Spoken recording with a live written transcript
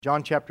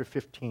John chapter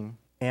 15.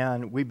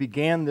 And we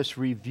began this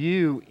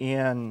review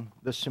in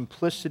the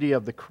simplicity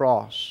of the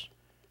cross.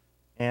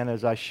 And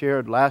as I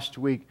shared last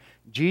week,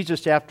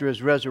 Jesus, after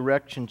his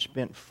resurrection,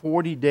 spent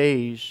 40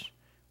 days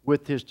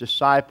with his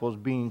disciples,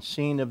 being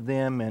seen of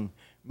them and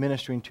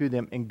ministering to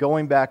them, and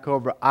going back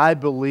over, I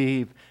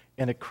believe,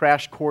 in a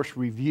crash course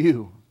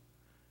review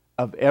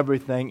of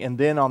everything. And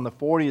then on the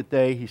 40th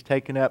day, he's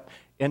taken up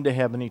into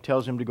heaven. He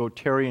tells them to go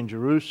tarry in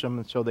Jerusalem,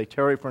 and so they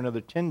tarry for another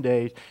 10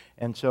 days.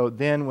 And so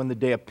then when the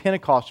day of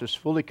Pentecost is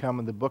fully come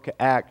in the book of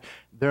Acts,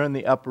 they're in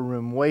the upper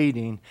room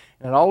waiting.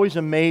 And it always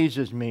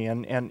amazes me,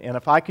 and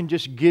if I can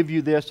just give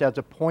you this as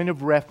a point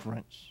of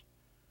reference,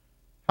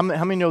 how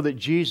many know that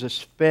Jesus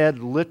fed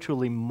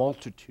literally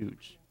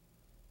multitudes?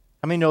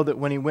 How many know that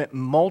when he went,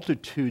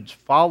 multitudes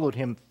followed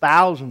him,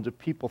 thousands of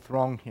people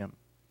thronged him?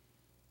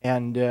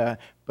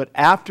 But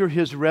after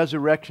his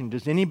resurrection,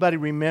 does anybody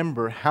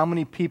remember how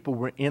many people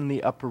were in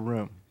the upper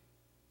room?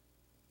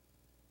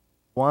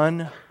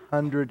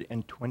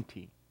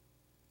 120.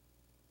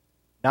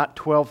 Not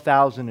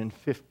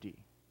 12,050.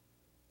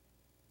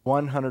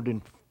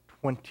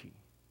 120.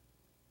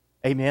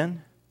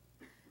 Amen?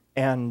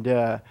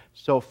 And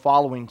so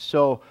following.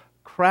 So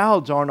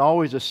crowds aren't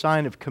always a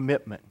sign of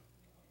commitment.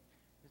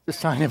 It's a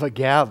sign of a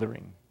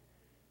gathering.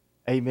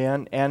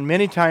 Amen. And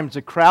many times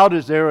the crowd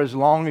is there as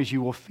long as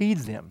you will feed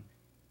them.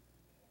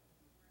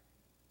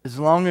 As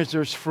long as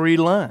there's free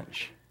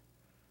lunch.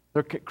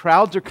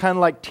 Crowds are kind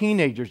of like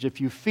teenagers.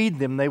 If you feed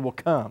them, they will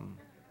come.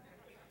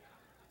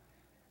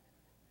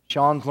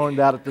 Sean's learned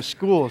that at the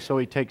school, so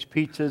he takes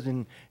pizzas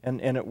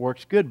and it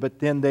works good. But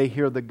then they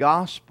hear the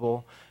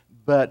gospel,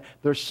 but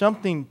there's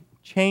something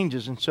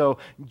changes. And so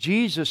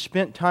Jesus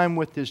spent time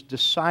with his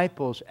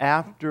disciples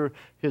after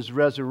his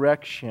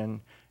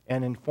resurrection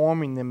and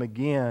informing them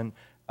again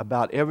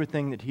about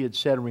everything that he had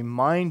said,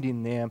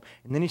 reminding them.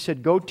 And then he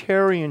said, go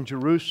tarry in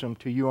Jerusalem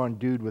till you are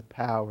endued with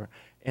power.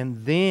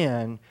 And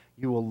then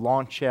you will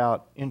launch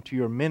out into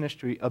your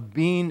ministry of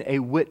being a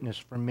witness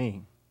for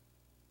me.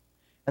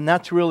 And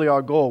that's really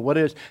our goal.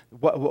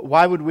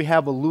 Why would we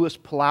have a Louis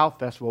Palau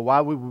Festival?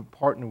 Why would we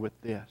partner with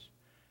this?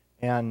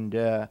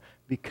 And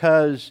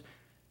because...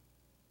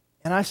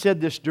 And I said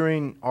this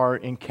during our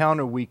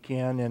encounter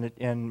weekend,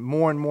 and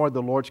more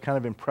the Lord's kind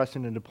of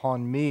impressing it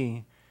upon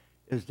me,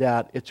 is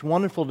that it's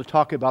wonderful to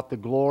talk about the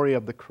glory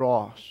of the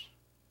cross.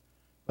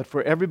 But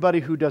for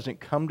everybody who doesn't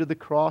come to the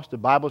cross, the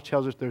Bible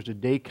tells us there's a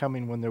day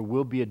coming when there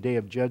will be a day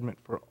of judgment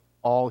for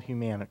all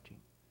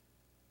humanity.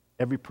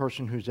 Every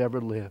person who's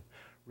ever lived.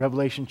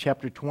 Revelation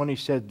chapter 20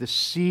 says, the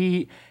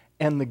sea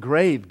and the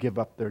grave give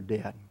up their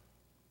dead.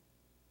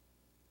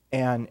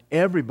 And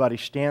everybody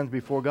stands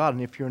before God.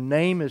 And if your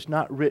name is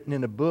not written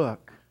in a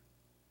book,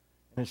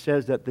 and it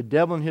says that the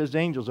devil and his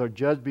angels are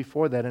judged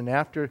before that, and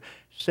after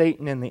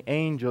Satan and the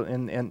angel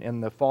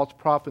and the false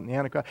prophet and the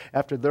Antichrist,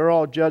 after they're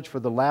all judged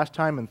for the last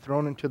time and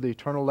thrown into the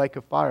eternal lake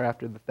of fire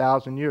after the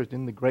 1,000 years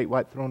in the great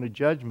white throne of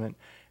judgment,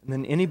 and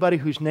then anybody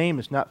whose name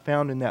is not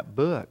found in that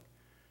book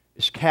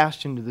is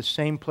cast into the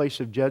same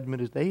place of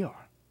judgment as they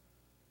are.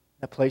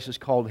 That place is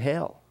called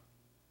hell.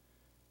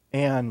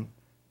 And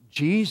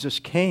Jesus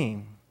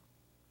came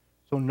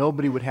so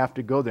nobody would have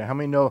to go there. How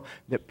many know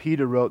that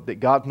Peter wrote that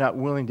God's not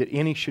willing that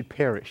any should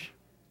perish,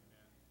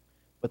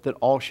 but that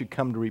all should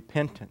come to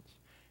repentance?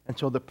 And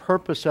so the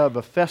purpose of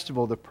a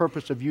festival, the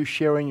purpose of you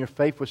sharing your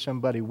faith with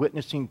somebody,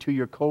 witnessing to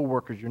your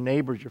co-workers, your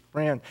neighbors, your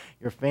friends,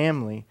 your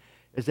family,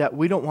 is that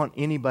we don't want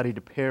anybody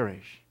to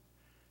perish.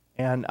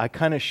 And I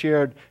kind of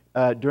shared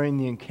during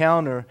the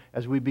encounter,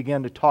 as we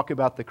began to talk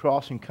about the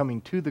cross and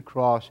coming to the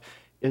cross,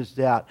 is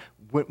that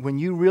when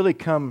you really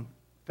come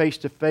face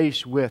to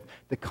face with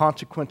the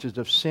consequences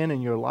of sin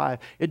in your life,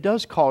 it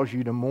does cause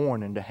you to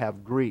mourn and to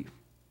have grief.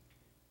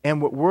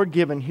 And what we're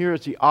given here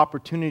is the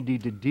opportunity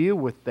to deal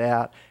with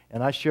that,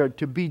 and I shared,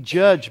 to be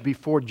judged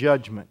before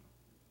judgment.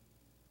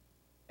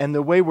 And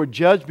the way we're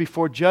judged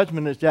before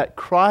judgment is that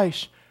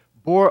Christ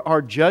bore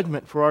our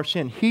judgment for our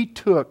sin. He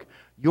took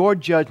your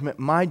judgment,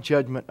 my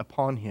judgment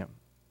upon Him.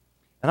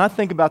 And I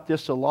think about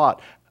this a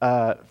lot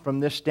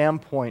from this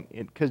standpoint,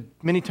 because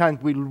many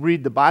times we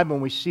read the Bible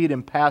and we see it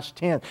in past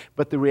tense.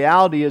 But the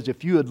reality is,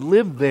 if you had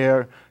lived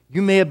there,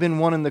 you may have been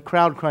one in the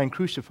crowd crying,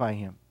 "Crucify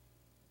Him."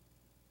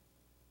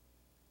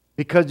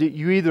 Because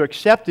you either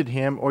accepted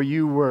Him or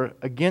you were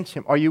against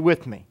Him. Are you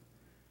with me?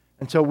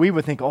 And so we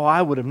would think, oh,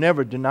 I would have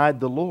never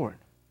denied the Lord.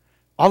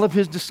 All of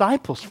His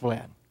disciples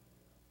fled.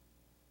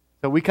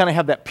 So we kind of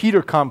have that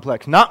Peter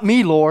complex. Not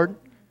me, Lord.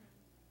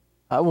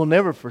 I will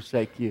never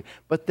forsake you.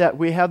 But that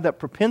we have that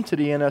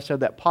propensity in us, or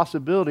that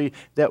possibility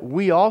that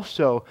we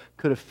also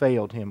could have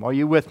failed Him. Are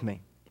you with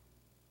me?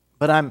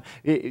 But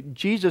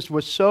Jesus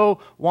was so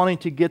wanting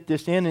to get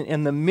this in,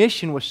 and the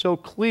mission was so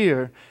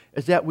clear,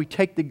 is that we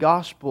take the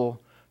gospel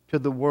to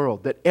the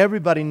world, that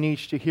everybody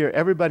needs to hear.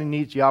 Everybody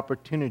needs the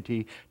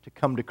opportunity to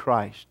come to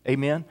Christ.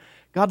 Amen?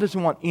 God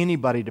doesn't want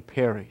anybody to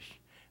perish.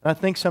 And I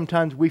think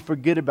sometimes we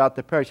forget about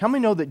the perish. How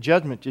many know that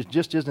judgment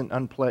just isn't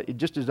unpleasant? It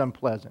just is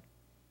unpleasant.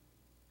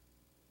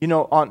 You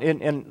know,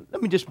 and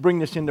let me just bring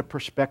this into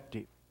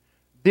perspective.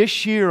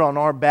 This year on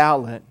our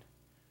ballot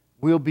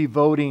we'll be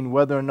voting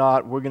whether or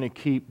not we're going to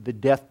keep the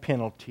death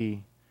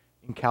penalty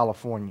in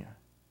California.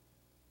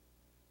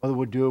 Whether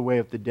we'll do away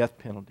with the death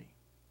penalty.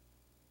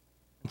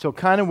 And so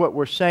kind of what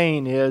we're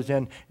saying is,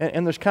 and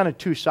there's kind of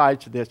two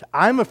sides to this.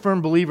 I'm a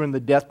firm believer in the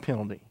death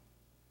penalty.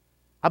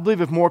 I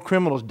believe if more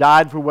criminals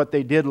died for what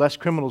they did, less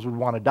criminals would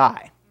want to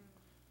die.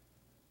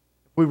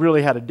 If we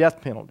really had a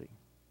death penalty.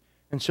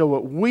 And so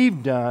what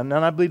we've done,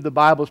 and I believe the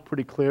Bible is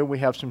pretty clear, we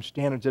have some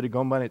standards that are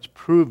going by, and it's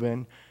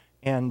proven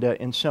and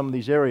in some of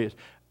these areas.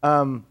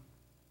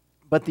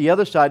 But the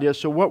other side is,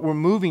 so what we're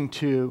moving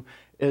to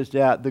is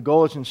that the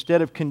goal is,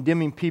 instead of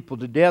condemning people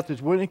to death,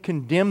 is we're going to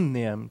condemn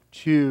them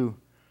to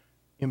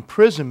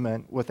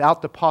imprisonment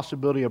without the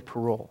possibility of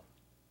parole.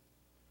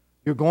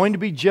 You're going to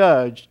be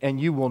judged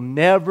and you will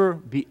never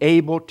be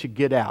able to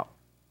get out.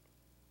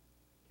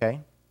 Okay?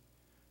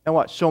 Now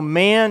what? So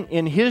man,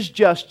 in his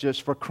justice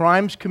for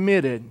crimes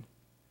committed,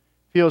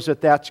 feels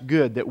that that's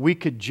good, that we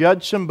could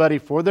judge somebody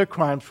for their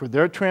crimes, for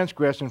their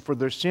transgression, for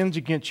their sins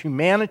against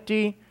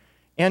humanity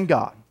and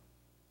God.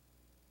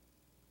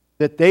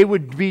 That they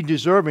would be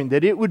deserving,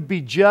 that it would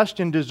be just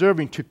and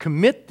deserving to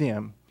commit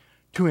them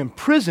to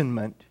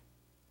imprisonment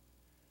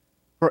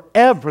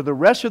forever, the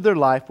rest of their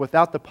life,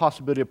 without the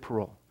possibility of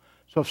parole.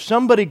 So if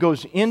somebody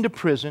goes into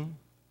prison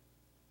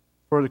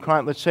for the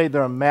crime, let's say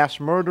they're a mass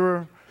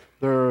murderer,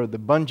 they're the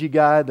Bungie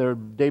guy, they're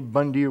Dave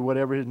Bundy or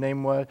whatever his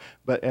name was,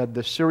 but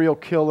the serial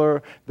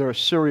killer, they're a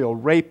serial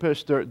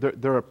rapist,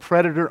 they're a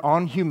predator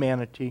on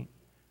humanity.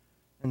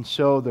 And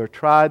so they're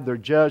tried, they're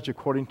judged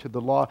according to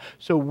the law.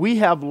 So we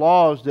have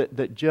laws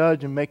that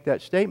judge and make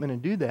that statement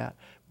and do that.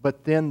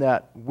 But then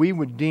that we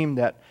would deem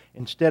that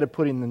instead of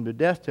putting them to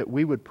death, that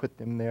we would put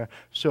them there.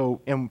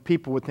 So, and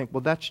people would think,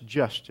 well, that's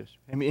justice.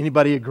 I mean,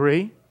 anybody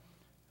agree?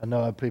 I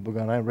know people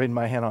going, I'm raising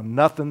my hand on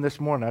nothing this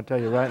morning, I'll tell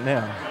you right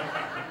now.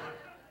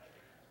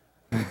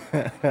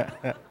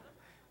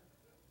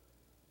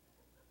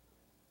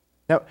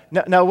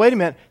 Now, wait a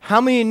minute. How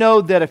many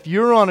know that if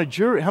you're on a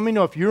jury,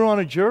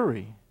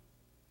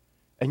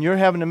 and you're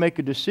having to make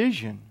a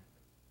decision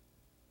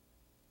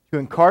to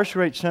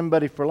incarcerate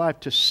somebody for life,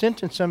 to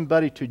sentence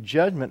somebody to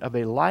judgment of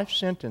a life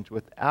sentence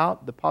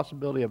without the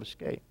possibility of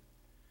escape,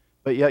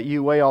 but yet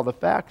you weigh all the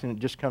facts and it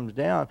just comes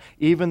down,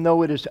 even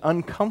though it is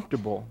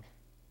uncomfortable,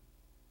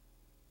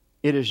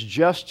 it is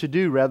just to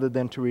do rather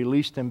than to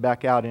release them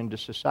back out into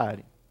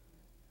society.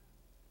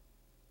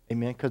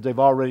 Amen? Because they've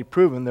already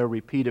proven they're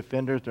repeat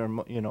offenders.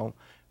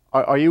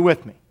 Are you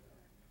with me?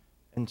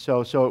 And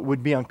so it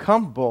would be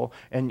uncomfortable,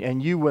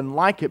 and you wouldn't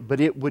like it,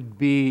 but it would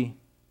be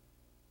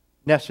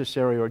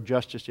necessary or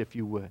justice if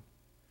you would.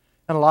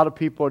 And a lot of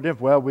people are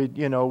different. Well,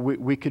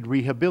 we could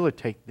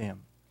rehabilitate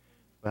them.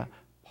 Well,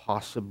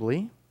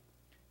 possibly.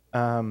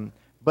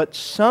 But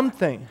some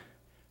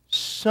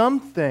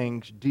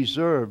things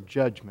deserve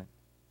judgment.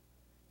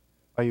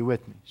 Are you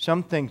with me?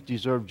 Some things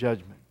deserve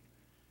judgment.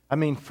 I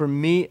mean, for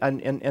me,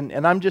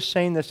 and I'm just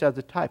saying this as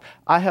a type,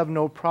 I have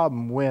no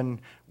problem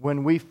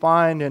when we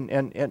find,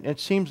 and it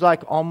seems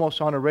like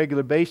almost on a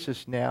regular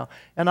basis now,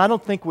 and I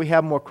don't think we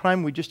have more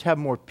crime, we just have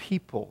more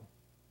people.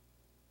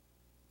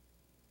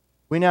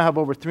 We now have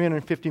over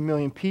 350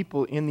 million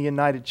people in the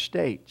United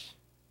States.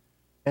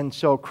 And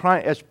so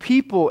crime,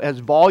 as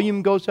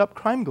volume goes up,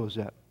 crime goes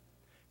up.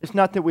 It's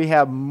not that we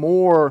have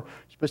more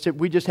specific,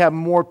 we just have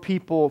more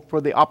people for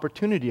the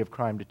opportunity of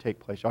crime to take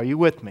place. Are you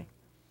with me?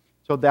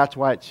 So that's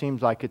why it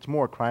seems like it's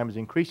more. Crime is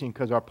increasing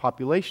because our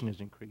population is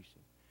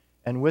increasing.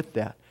 And with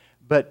that.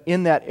 But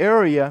in that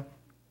area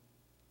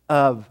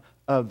of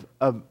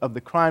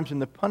the crimes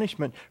and the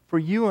punishment, for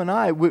you and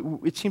I,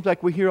 it seems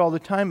like we hear all the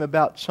time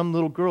about some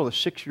little girl, a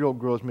 6-year-old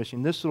girl is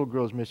missing, this little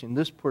girl is missing,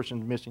 this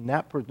person's missing,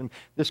 that person,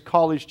 this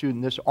college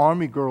student, this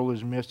army girl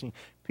is missing,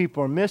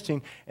 people are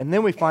missing, and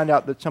then we find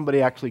out that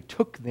somebody actually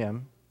took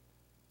them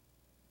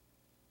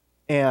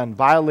and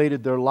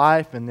violated their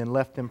life and then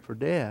left them for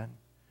dead.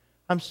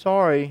 I'm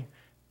sorry,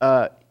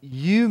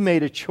 you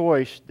made a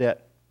choice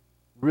that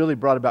really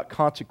brought about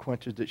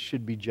consequences that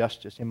should be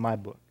justice in my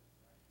book.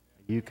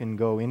 You can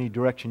go any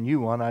direction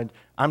you want.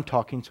 I'm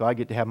talking, so I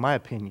get to have my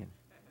opinion.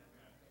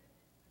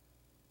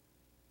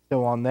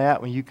 So on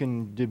that, when you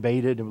can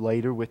debate it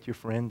later with your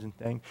friends and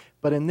things.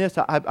 But in this,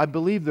 I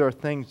believe there are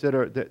things that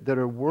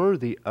are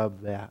worthy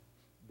of that.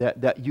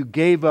 That you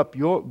gave up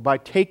by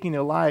taking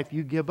a life,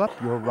 you give up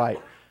your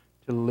right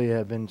to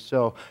live. And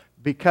so,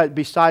 because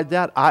besides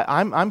that,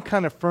 I'm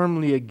kind of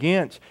firmly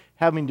against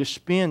having to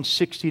spend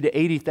 $60,000 to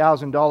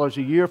 $80,000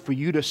 a year for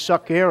you to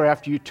suck air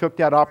after you took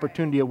that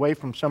opportunity away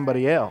from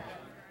somebody else.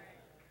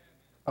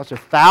 That's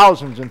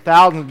thousands and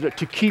thousands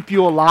to keep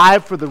you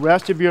alive for the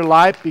rest of your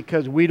life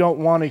because we don't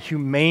want to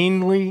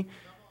humanely,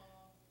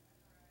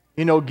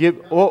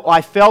 give. Oh,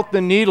 I felt the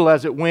needle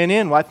as it went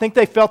in. Well, I think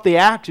they felt the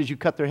axe as you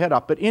cut their head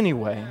off. But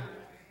anyway,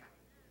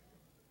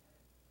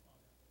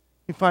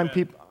 you find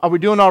people. Are we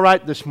doing all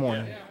right this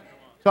morning?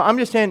 So I'm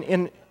just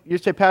saying, you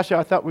say, Pastor,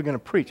 I thought we were going to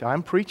preach.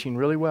 I'm preaching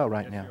really well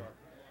right now.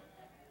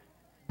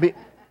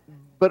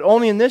 But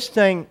only in this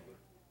thing,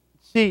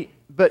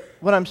 but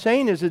what I'm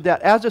saying is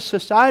that as a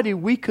society,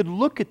 we could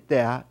look at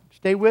that.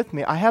 Stay with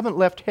me. I haven't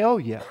left hell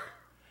yet.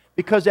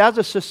 Because as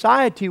a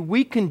society,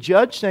 we can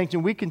judge things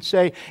and we can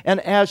say, and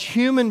as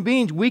human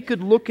beings, we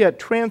could look at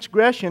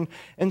transgression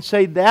and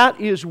say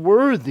that is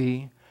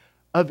worthy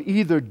of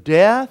either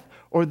death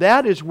or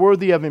that is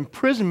worthy of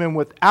imprisonment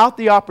without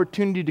the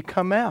opportunity to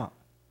come out.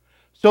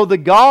 So the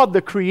God,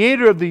 the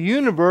creator of the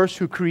universe,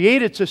 who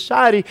created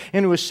society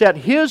and who has set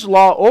His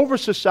law over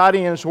society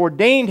and has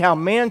ordained how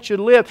man should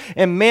live,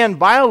 and man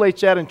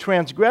violates that and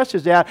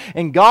transgresses that,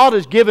 and God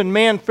has given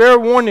man fair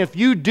warning, if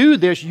you do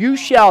this, you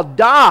shall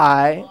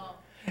die,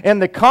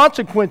 and the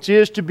consequence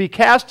is to be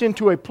cast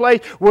into a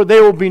place where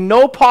there will be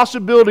no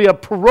possibility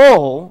of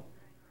parole.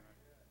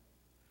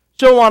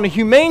 So on a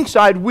humane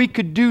side, we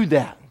could do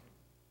that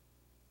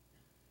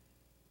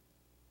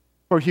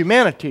for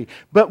humanity.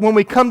 But when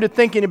we come to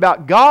thinking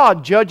about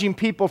God judging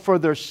people for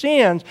their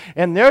sins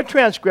and their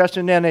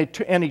transgression and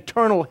an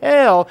eternal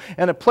hell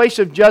and a place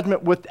of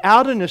judgment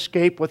without an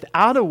escape,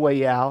 without a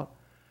way out,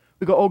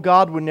 we go, oh,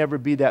 God would never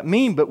be that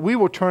mean. But we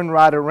will turn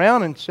right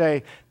around and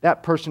say,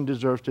 that person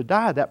deserves to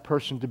die, that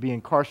person to be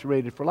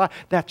incarcerated for life.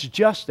 That's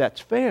just,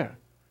 that's fair.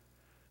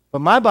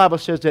 But my Bible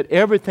says that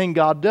everything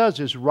God does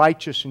is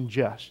righteous and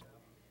just.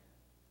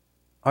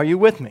 Are you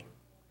with me?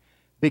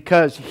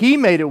 Because He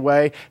made a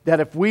way that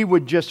if we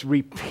would just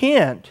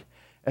repent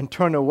and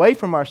turn away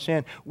from our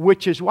sin,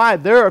 which is why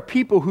there are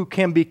people who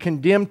can be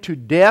condemned to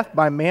death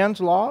by man's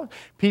law,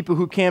 people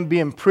who can be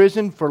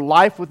imprisoned for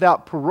life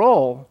without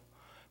parole,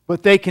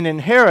 but they can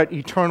inherit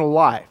eternal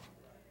life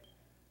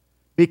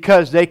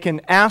because they can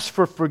ask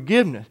for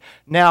forgiveness.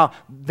 Now,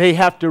 they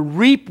have to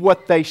reap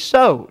what they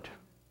sowed.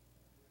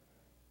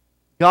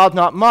 God's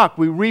not mocked.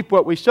 We reap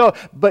what we sow.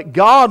 But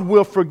God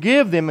will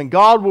forgive them, and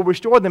God will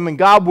restore them, and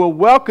God will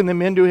welcome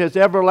them into His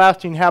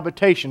everlasting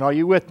habitation. Are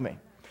you with me?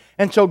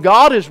 And so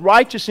God is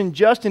righteous and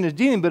just in His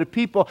dealing. But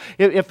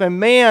if a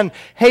man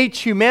hates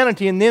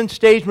humanity and then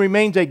stays and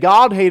remains a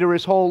God-hater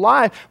his whole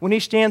life, when he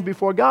stands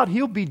before God,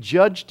 he'll be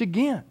judged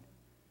again.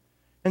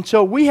 And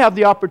so we have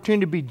the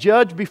opportunity to be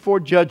judged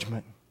before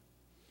judgment.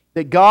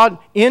 That God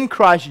in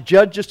Christ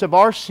judged us of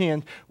our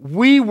sins.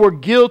 We were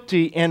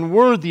guilty and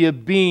worthy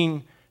of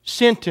being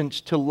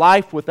sentenced to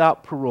life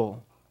without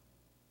parole.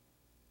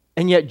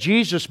 And yet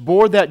Jesus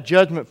bore that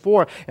judgment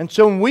for us. And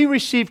so when we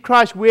receive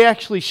Christ, we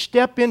actually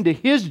step into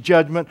His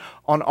judgment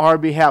on our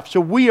behalf.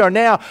 So we are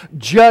now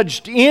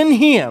judged in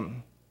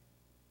Him.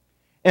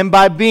 And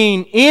by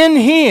being in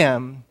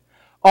Him,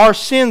 our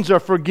sins are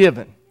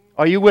forgiven.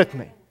 Are you with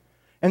me?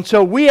 And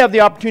so we have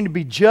the opportunity to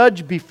be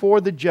judged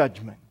before the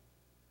judgment.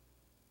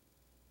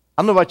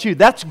 I don't know about you,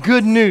 that's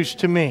good news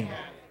to me.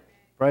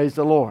 Praise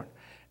the Lord.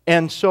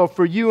 And so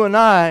for you and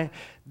I,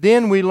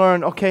 then we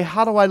learn, okay,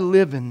 how do I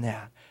live in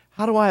that?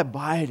 How do I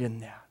abide in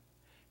that?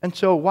 And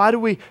so why do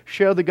we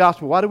share the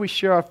gospel? Why do we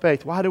share our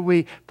faith? Why do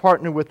we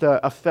partner with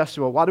a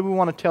festival? Why do we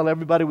want to tell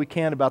everybody we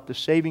can about the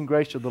saving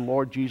grace of the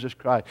Lord Jesus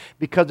Christ?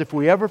 Because if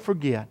we ever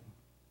forget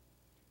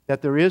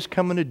that there is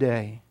coming a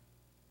day,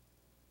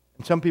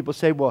 and some people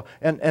say, well,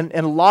 and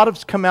a lot of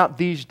us come out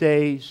these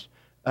days,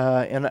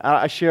 and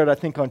I shared, I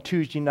think, on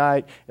Tuesday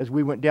night as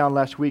we went down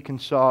last week and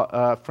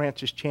saw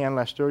Francis Chan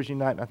last Thursday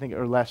night, I think,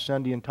 or last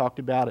Sunday, and talked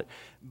about it.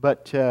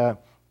 But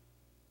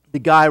the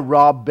guy,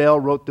 Rob Bell,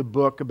 wrote the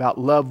book about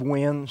love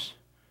wins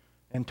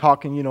and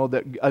talking,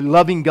 that a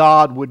loving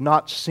God would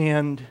not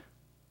send,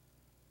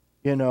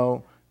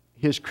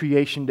 His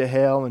creation to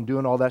hell and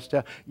doing all that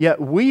stuff. Yet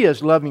we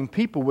as loving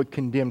people would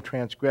condemn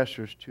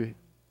transgressors to.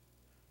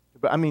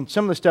 But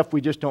some of the stuff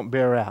we just don't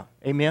bear out.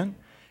 Amen?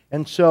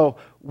 And so,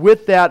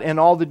 with that and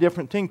all the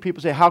different things,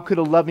 people say, how could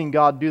a loving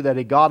God do that?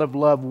 A God of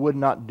love would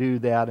not do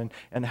that.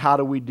 And how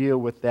do we deal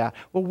with that?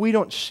 Well, we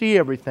don't see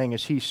everything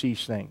as He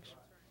sees things.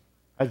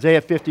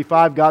 Isaiah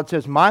 55, God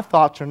says, my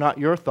thoughts are not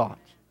your thoughts.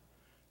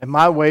 And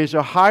my ways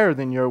are higher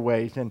than your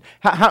ways. And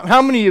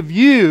how many of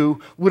you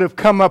would have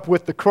come up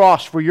with the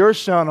cross for your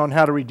Son on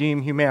how to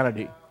redeem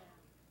humanity?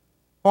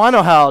 Well, I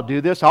know how I'll do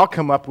this. I'll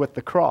come up with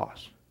the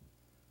cross.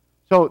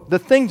 So the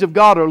things of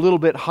God are a little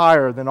bit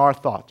higher than our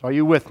thoughts. Are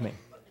you with me?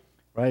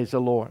 Praise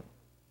the Lord.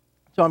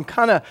 So I'm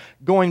kind of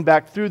going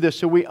back through this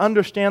so we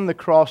understand the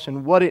cross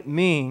and what it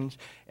means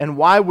and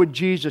why would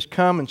Jesus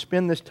come and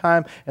spend this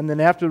time and then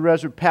after the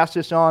resurrection pass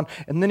this on.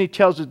 And then He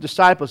tells His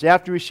disciples,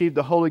 after you receive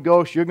the Holy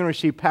Ghost, you're going to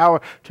receive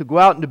power to go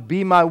out and to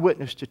be my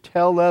witness, to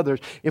tell others.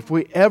 If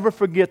we ever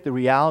forget the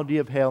reality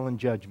of hell and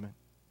judgment,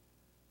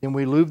 then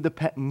we lose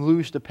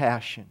the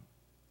passion.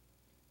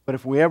 But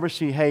if we ever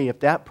see, hey, if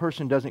that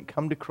person doesn't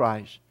come to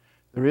Christ,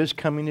 there is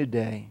coming a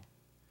day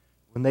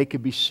when they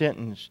could be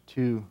sentenced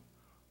to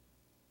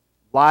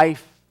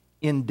life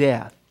in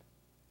death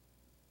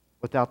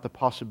without the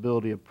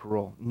possibility of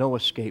parole. No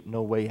escape,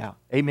 no way out.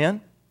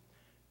 Amen?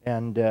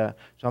 And so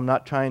I'm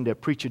not trying to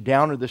preach a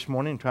downer this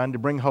morning. I'm trying to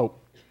bring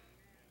hope.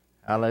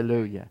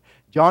 Hallelujah.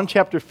 John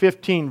chapter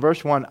 15,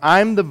 verse 1.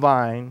 I'm the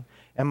vine,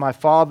 and my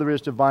Father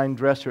is the vine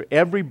dresser.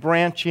 Every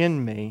branch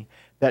in me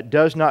that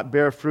does not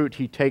bear fruit,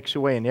 He takes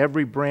away. And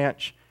every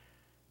branch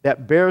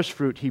that bears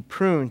fruit, He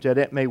prunes that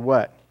it may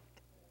what?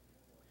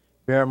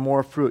 Bear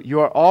more fruit.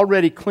 You are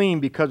already clean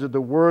because of the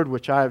word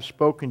which I have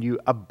spoken to you.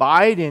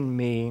 Abide in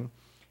me,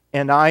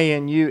 and I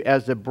in you,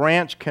 as the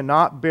branch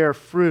cannot bear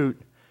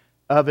fruit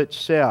of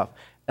itself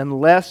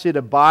unless it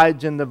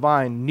abides in the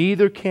vine,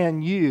 neither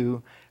can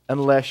you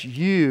unless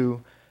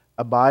you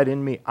abide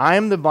in me. I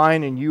am the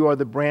vine and you are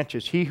the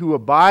branches. He who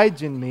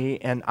abides in me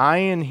and I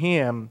in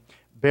him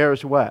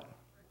bears what?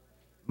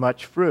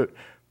 Much fruit.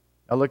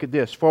 Now look at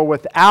this. For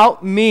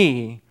without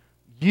me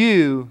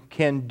you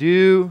can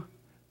do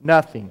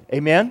nothing.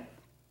 Amen?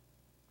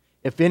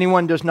 If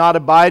anyone does not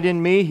abide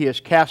in me, he is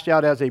cast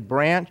out as a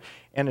branch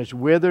and is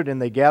withered,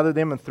 and they gather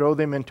them and throw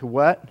them into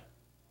what?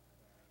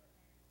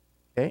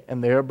 Okay,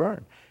 and they are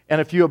burned.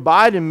 And if you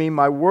abide in me,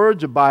 my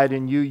words abide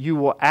in you, you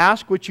will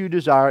ask what you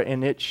desire,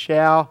 and it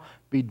shall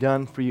be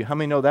done for you. How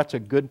many know that's a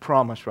good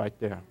promise right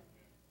there?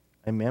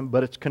 Amen.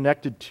 But it's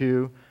connected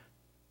to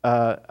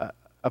a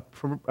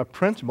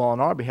principle on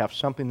our behalf,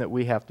 something that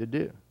we have to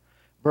do.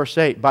 Verse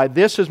 8, by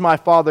this is my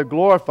Father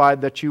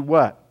glorified, that you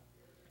what?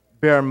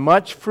 Bear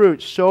much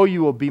fruit, so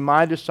you will be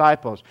my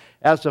disciples.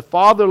 As the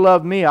Father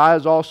loved me, I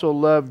has also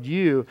loved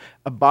you.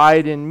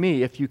 Abide in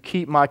me. If you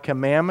keep my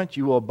commandments,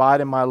 you will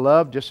abide in my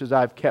love, just as I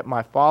have kept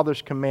my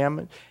Father's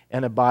commandments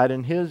and abide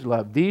in his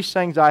love. These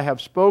things I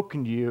have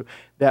spoken to you,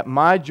 that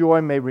my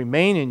joy may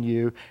remain in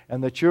you,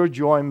 and that your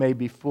joy may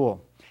be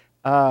full.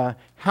 How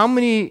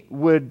many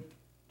would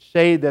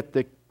say that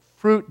the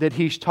fruit that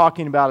he's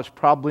talking about is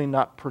probably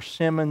not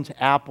persimmons,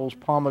 apples,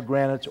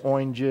 pomegranates,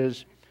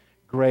 oranges,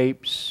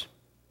 grapes?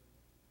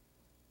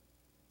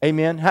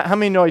 Amen? How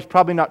many know he's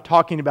probably not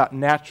talking about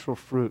natural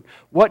fruit?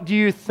 What do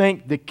you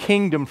think the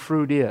kingdom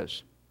fruit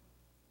is?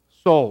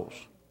 Souls.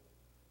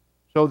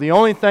 So the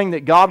only thing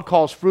that God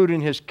calls fruit in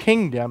his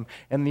kingdom,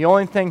 and the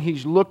only thing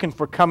he's looking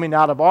for coming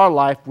out of our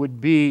life, would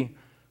be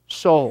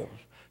souls.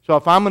 So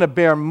if I'm going to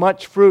bear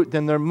much fruit,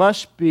 then there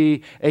must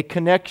be a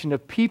connection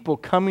of people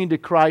coming to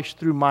Christ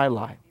through my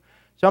life.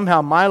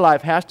 Somehow my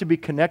life has to be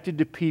connected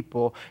to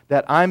people,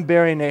 that I'm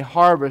bearing a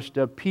harvest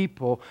of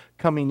people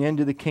coming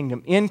into the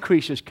kingdom.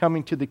 Increases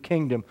coming to the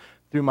kingdom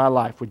through my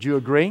life. Would you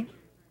agree?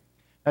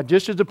 Now,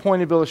 just as a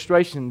point of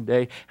illustration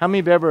today, how many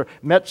have ever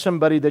met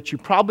somebody that you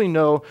probably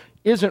know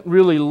isn't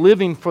really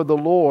living for the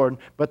Lord,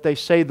 but they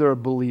say they're a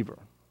believer?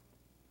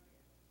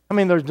 I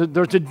mean,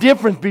 there's a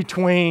difference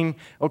between,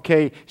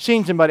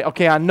 seeing somebody,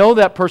 I know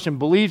that person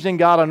believes in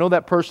God, I know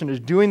that person is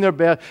doing their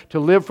best to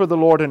live for the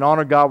Lord and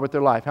honor God with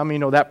their life. How many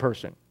know that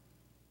person?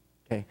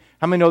 Okay.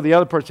 How many know the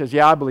other person says,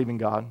 yeah, I believe in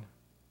God?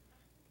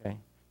 Okay.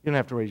 You don't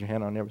have to raise your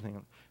hand on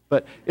everything.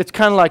 But it's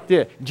kind of like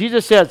this.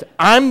 Jesus says,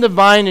 I'm the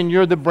vine and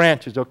you're the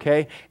branches,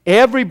 okay?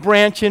 Every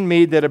branch in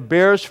me that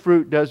bears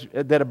fruit,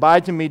 that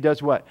abides in me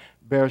does what?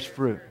 Bears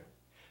fruit.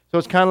 So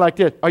it's kind of like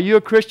this. Are you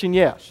a Christian?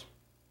 Yes.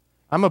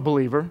 I'm a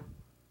believer.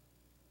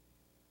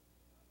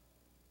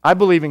 I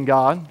believe in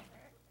God.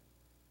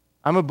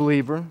 I'm a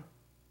believer.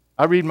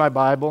 I read my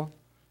Bible.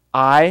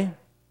 Alan.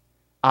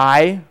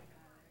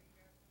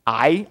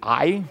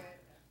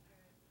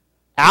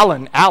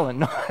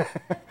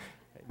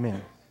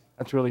 Amen.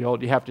 That's really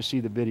old. You have to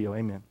see the video.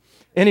 Amen.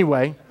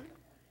 Anyway,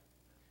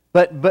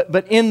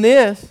 but in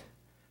this,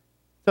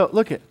 so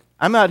look at,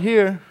 I'm out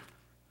here.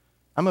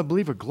 I'm a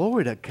believer.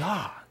 Glory to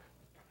God.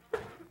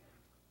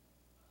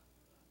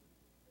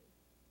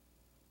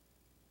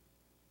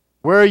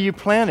 Where are you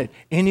planted?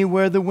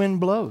 Anywhere the wind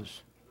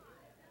blows.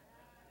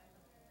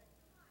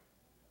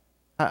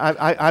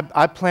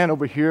 I plant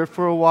over here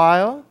for a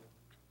while.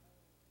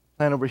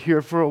 Plant over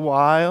here for a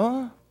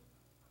while.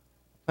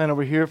 Plant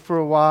over here for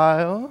a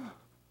while.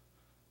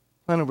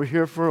 Plant over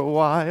here for a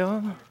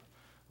while.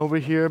 Over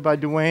here by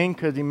Dwayne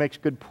because he makes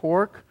good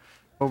pork.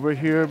 Over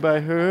here by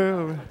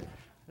her.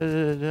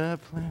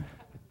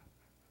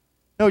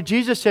 No,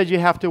 Jesus said you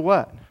have to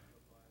what?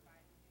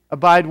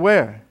 Abide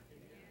where?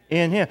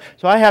 In him.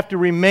 So I have to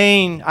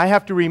remain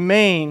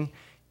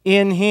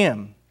in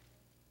him.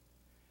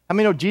 I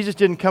mean, no, Jesus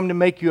didn't come to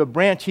make you a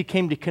branch. He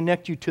came to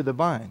connect you to the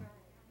vine.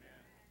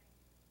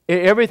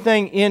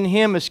 Everything in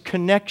him is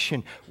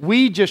connection.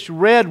 We just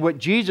read what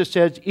Jesus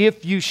says,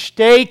 if you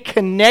stay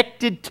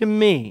connected to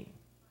me.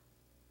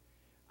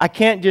 I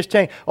can't just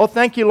say, oh,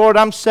 thank you, Lord,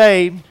 I'm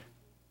saved.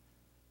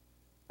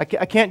 I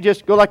can't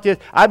just go like this.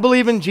 I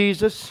believe in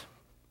Jesus.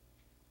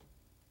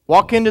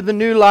 Walk into the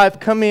new life.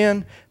 Come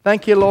in.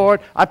 Thank you,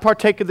 Lord. I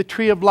partake of the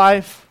tree of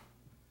life.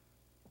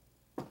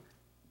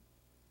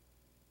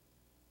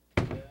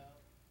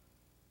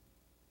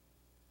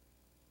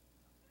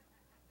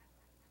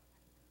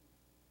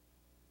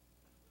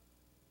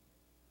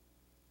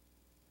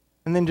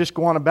 And then just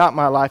go on about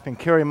my life and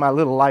carry my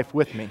little life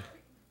with me.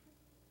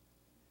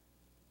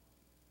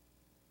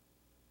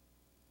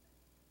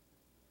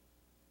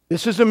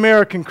 This is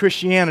American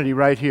Christianity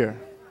right here.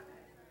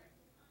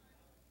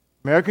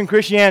 American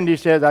Christianity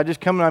says, I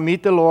just come and I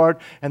meet the Lord,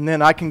 and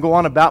then I can go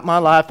on about my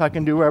life. I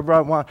can do wherever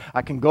I want.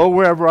 I can go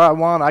wherever I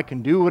want. I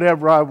can do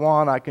whatever I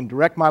want. I can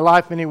direct my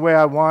life any way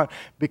I want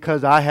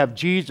because I have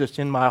Jesus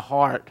in my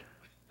heart.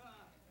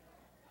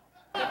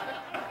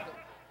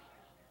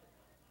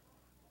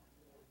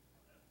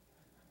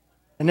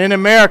 And in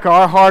America,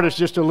 our heart is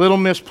just a little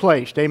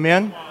misplaced.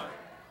 Amen?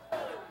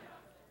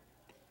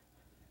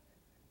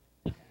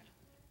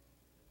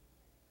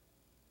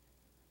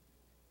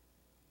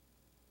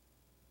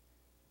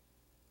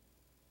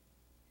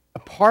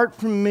 apart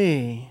from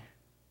me,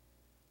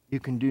 you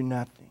can do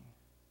nothing.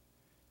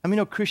 I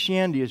mean,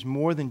 Christianity is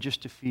more than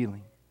just a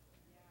feeling.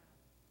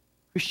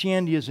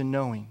 Christianity is a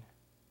knowing.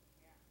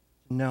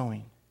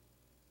 Knowing.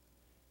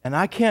 And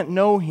I can't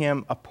know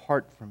Him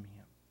apart from Him.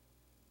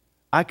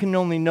 I can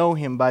only know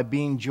Him by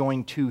being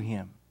joined to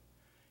Him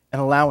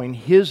and allowing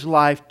His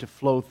life to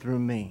flow through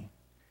me.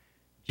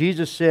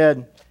 Jesus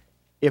said,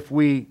 if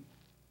we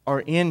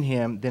are in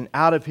Him, then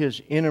out of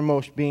His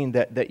innermost being,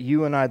 that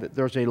you and I, that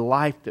there's a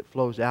life that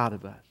flows out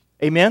of us.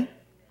 Amen?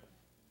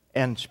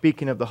 And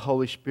speaking of the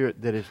Holy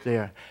Spirit that is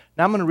there.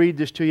 Now I'm going to read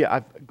this to you.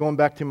 Going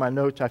back to my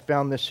notes, I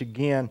found this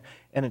again,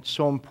 and it's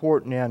so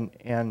important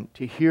and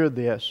to hear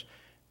this.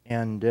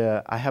 And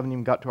I haven't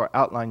even got to our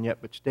outline yet,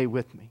 but stay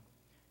with me.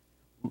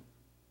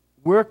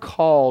 We're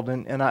called,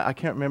 and I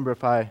can't remember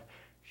if I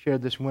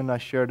shared this when I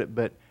shared it,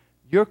 but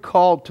you're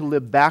called to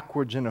live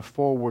backwards in a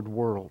forward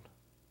world.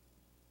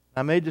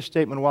 I made this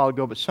statement a while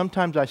ago, but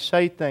sometimes I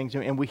say things,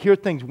 and we hear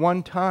things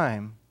one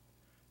time,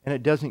 and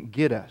it doesn't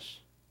get us.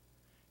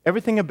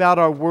 Everything about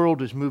our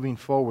world is moving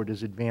forward,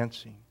 is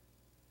advancing.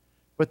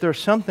 But there are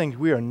some things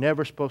we are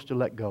never supposed to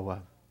let go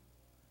of.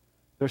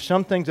 There are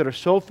some things that are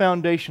so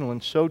foundational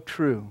and so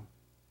true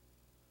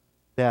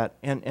that,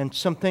 and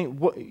something,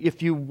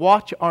 if you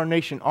watch our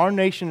nation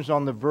is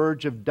on the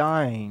verge of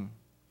dying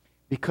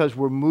because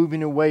we're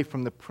moving away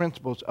from the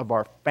principles of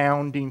our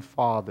founding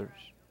fathers.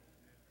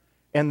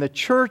 And the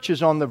church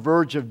is on the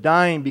verge of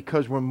dying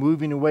because we're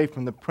moving away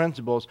from the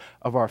principles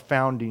of our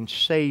founding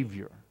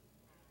Savior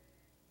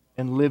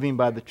and living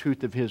by the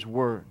truth of His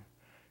Word.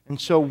 And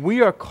so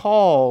we are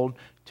called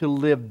to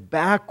live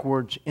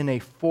backwards in a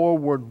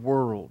forward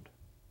world.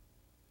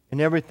 In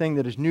everything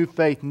that is new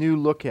faith, new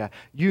look at.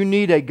 You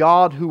need a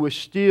God who is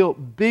still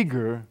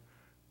bigger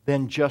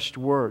than just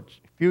words.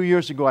 A few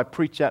years ago I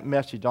preached that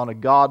message on a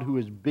God who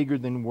is bigger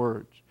than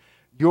words.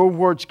 Your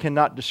words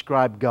cannot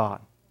describe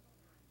God.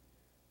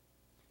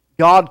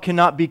 God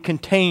cannot be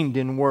contained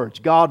in words.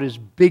 God is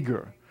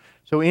bigger.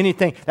 So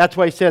anything, that's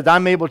why He says,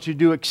 I'm able to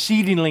do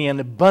exceedingly and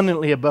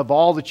abundantly above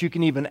all that you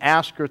can even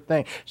ask or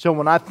think. So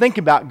when I think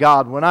about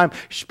God, when I'm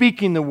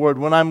speaking the Word,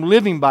 when I'm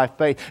living by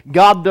faith,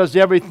 God does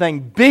everything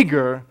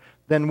bigger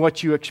than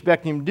what you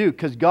expect Him to do,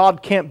 because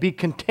God can't be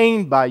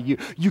contained by you.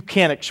 You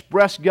can't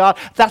express God.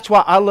 That's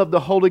why I love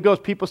the Holy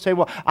Ghost. People say,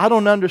 well, I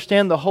don't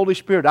understand the Holy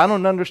Spirit. I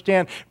don't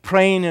understand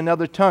praying in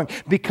other tongues,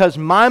 because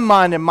my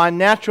mind and my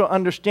natural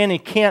understanding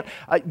can't,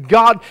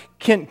 God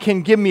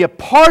can give me a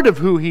part of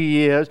who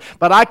He is,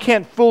 but I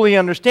can't fully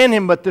understand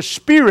Him, but the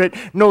Spirit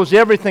knows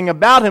everything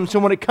about Him. So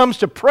when it comes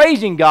to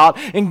praising God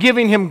and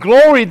giving Him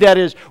glory that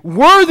is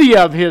worthy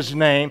of His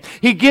name,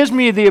 He gives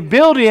me the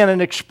ability and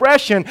an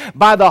expression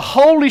by the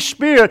Holy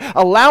Spirit,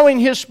 allowing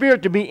His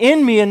Spirit to be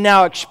in me and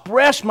now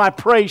express my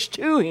praise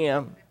to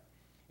Him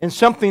in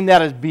something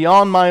that is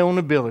beyond my own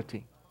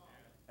ability.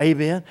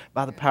 Amen?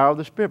 By the power of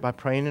the Spirit, by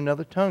praying in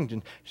other tongues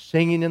and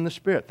singing in the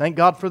Spirit. Thank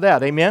God for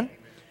that. Amen?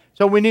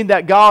 So we need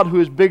that God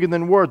who is bigger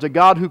than words, a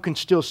God who can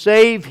still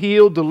save,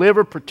 heal,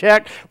 deliver,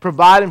 protect,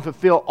 provide, and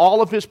fulfill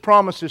all of His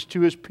promises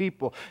to His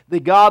people. The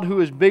God who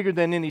is bigger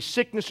than any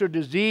sickness or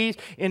disease,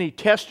 any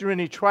test or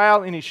any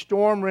trial, any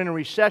storm or any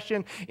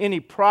recession, any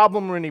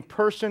problem or any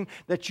person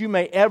that you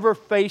may ever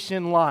face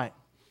in life.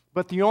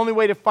 But the only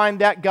way to find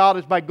that God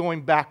is by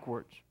going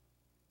backwards.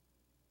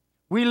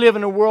 We live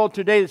in a world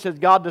today that says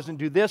God doesn't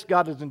do this,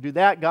 God doesn't do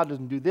that, God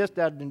doesn't do this,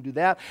 God doesn't do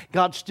that.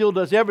 God still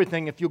does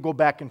everything if you'll go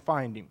back and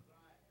find Him.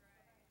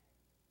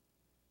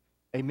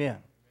 Amen.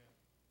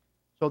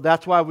 So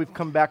that's why we've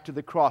come back to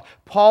the cross.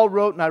 Paul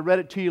wrote, and I read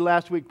it to you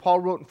last week, Paul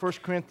wrote in 1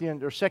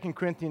 Corinthians, or 2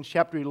 Corinthians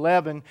chapter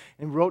 11,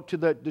 and wrote to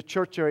the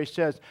church there, he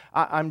says,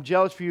 I'm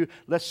jealous for you,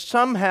 lest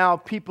somehow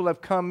people have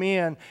come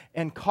in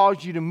and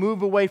caused you to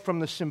move away from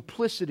the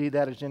simplicity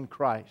that is in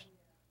Christ.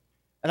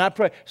 And I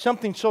pray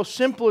something so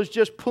simple as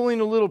just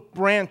pulling a little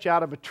branch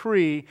out of a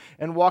tree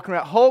and walking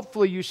around.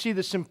 Hopefully you see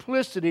the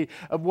simplicity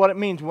of what it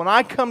means. When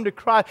I come to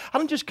Christ, I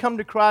don't just come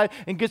to Christ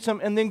and get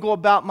some and then go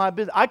about my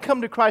business. I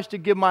come to Christ to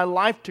give my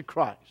life to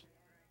Christ.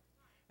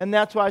 And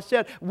that's why I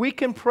said, we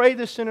can pray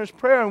the sinner's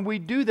prayer, and we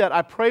do that.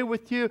 I pray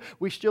with you.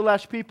 We still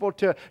ask people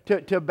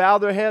to bow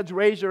their heads,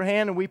 raise their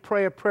hand, and we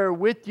pray a prayer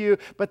with you.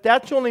 But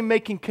that's only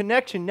making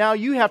connection. Now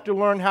you have to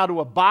learn how to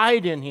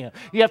abide in Him.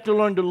 You have to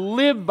learn to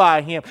live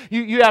by Him.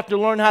 You have to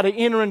learn how to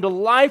enter into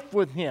life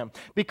with Him.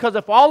 Because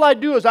if all I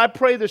do is I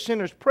pray the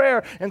sinner's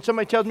prayer, and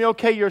somebody tells me,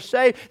 okay, you're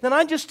saved, then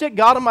I just stick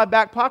God in my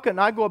back pocket,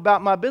 and I go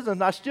about my business,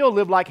 and I still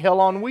live like hell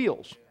on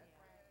wheels.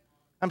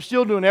 I'm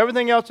still doing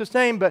everything else the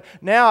same, but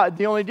now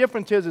the only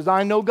difference is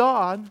I know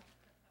God.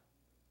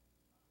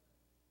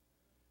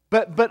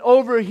 But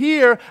over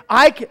here,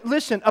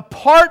 listen,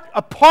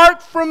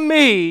 apart from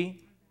me,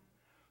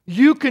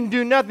 you can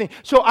do nothing.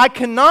 So I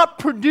cannot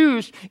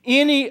produce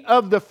any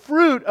of the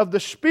fruit of the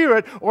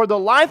Spirit or the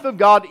life of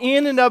God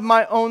in and of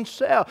my own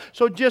self.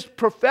 So just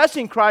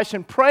professing Christ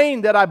and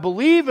praying that I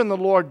believe in the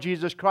Lord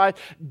Jesus Christ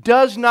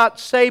does not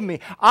save me.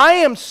 I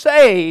am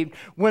saved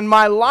when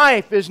my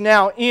life is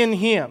now in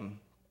Him.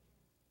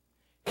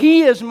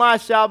 He is my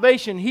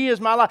salvation. He is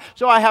my life.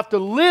 So I have to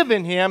live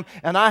in Him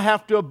and I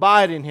have to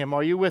abide in Him.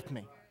 Are you with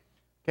me?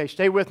 Okay,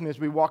 stay with me as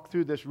we walk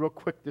through this real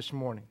quick this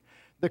morning.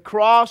 The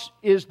cross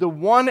is the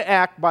one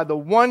act by the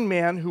one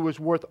man who was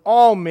worth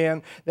all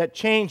men that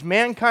changed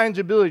mankind's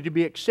ability to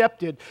be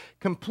accepted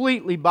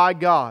completely by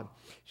God.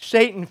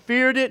 Satan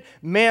feared it,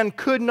 man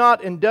could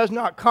not and does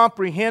not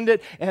comprehend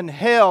it, and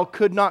hell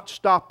could not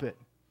stop it.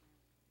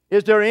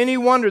 Is there any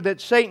wonder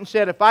that Satan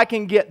said, if I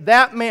can get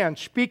that man,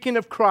 speaking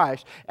of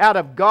Christ, out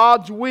of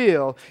God's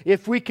will,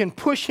 if we can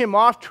push him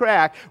off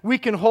track, we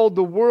can hold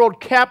the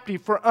world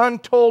captive for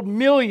untold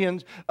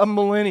millions of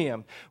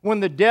millennium.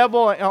 When the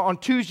devil, on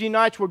Tuesday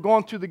nights, we're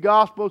going through the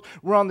Gospels,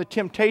 we're on the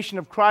temptation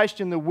of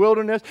Christ in the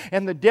wilderness,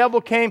 and the devil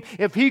came,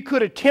 if he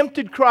could have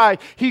tempted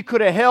Christ, he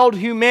could have held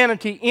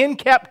humanity in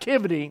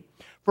captivity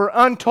for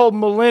untold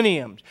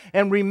millenniums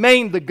and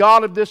remained the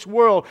God of this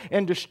world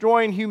and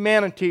destroying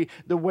humanity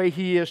the way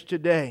he is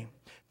today.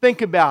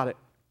 Think about it.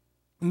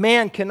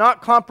 Man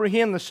cannot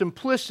comprehend the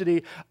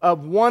simplicity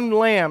of one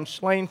lamb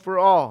slain for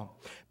all.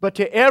 But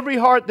to every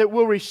heart that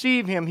will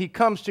receive Him, He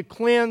comes to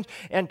cleanse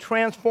and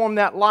transform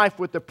that life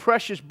with the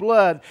precious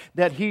blood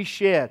that He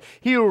shed.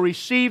 He will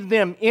receive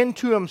them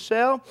into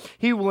Himself.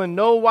 He will in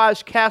no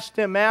wise cast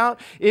them out.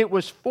 It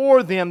was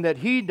for them that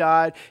He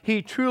died.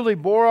 He truly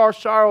bore our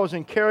sorrows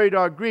and carried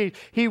our grief.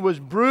 He was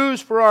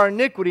bruised for our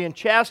iniquity and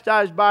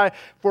chastised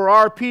for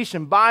our peace.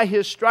 And by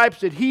His stripes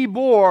that He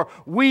bore,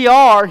 we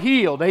are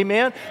healed.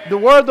 Amen? The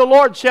word of the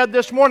Lord said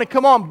this morning,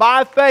 come on,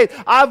 by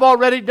faith. I've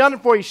already done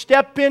it for you.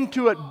 Step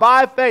into it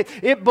by faith.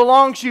 It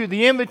belongs to you.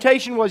 The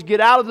invitation was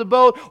get out of the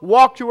boat,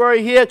 walk to where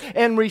He is,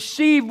 and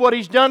receive what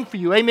He's done for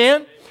you.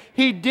 Amen?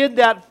 He did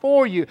that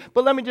for you.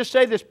 But let me just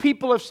say this.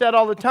 People have said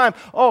all the time,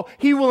 oh,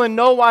 He will in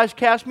no wise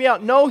cast me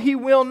out. No, He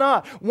will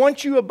not.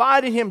 Once you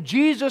abide in Him,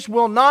 Jesus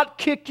will not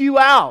kick you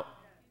out.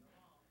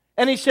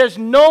 And He says,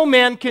 no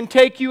man can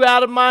take you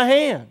out of my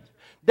hand.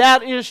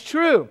 That is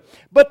true.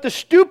 But the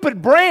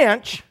stupid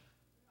branch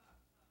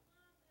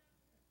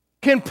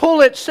can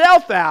pull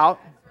itself out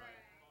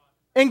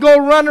and go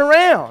run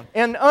around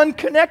and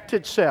unconnect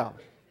itself.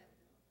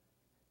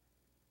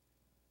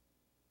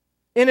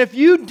 And if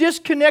you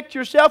disconnect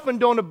yourself and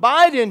don't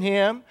abide in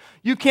Him,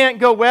 you can't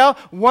go, well,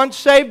 once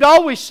saved,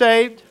 always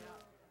saved.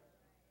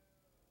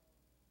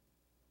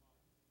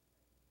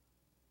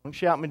 Don't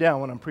shout me down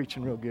when I'm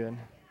preaching real good.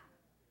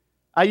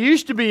 I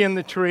used to be in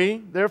the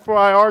tree, therefore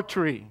I are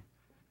tree.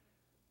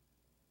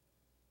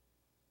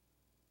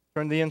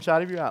 Turn to the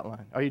inside of your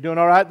outline. Are you doing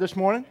all right this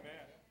morning?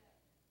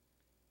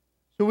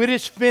 So it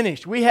is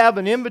finished. We have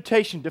an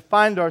invitation to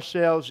find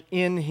ourselves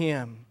in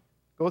Him.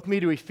 Go with me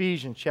to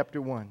Ephesians chapter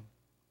 1.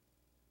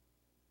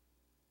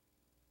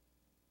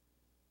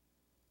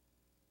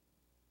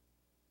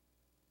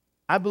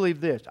 I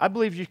believe this. I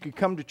believe you could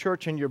come to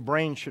church and your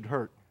brain should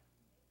hurt.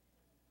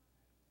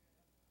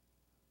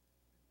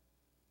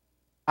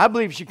 I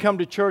believe you should come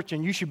to church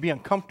and you should be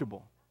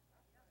uncomfortable.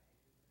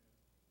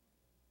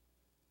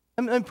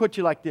 Let me put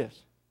you like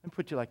this.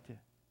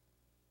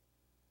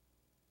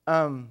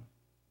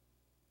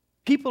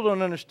 People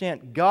don't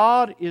understand.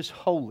 God is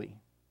holy.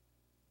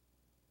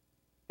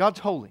 God's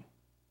holy.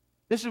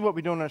 This is what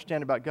we don't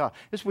understand about God.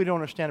 This is what we don't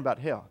understand about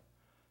hell.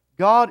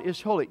 God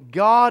is holy.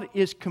 God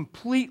is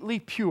completely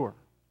pure.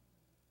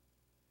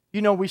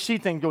 You know, we see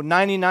things go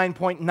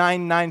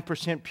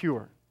 99.99%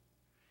 pure.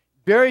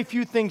 Very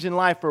few things in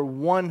life are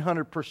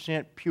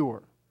 100%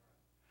 pure.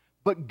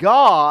 But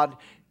God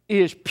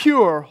is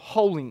pure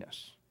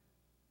holiness.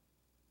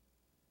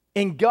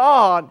 And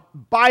God,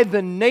 by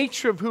the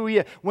nature of who He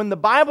is, when the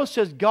Bible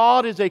says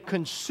God is a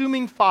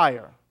consuming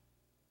fire,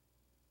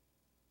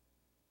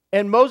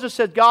 and Moses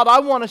said, God,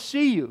 I want to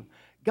see you.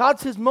 God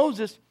says,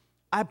 Moses,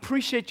 I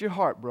appreciate your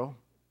heart, bro.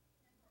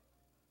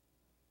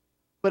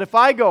 But if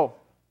I go,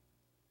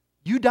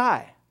 you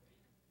die.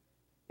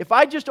 If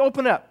I just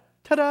open up,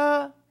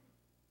 ta-da!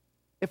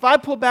 If I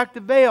pull back the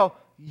veil,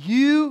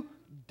 you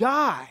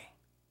die.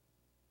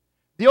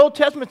 The Old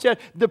Testament said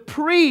the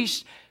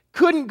priests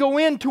couldn't go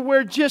into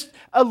where just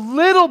a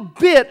little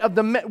bit of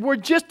where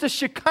just the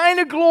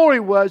Shekinah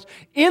glory was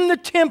in the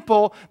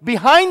temple,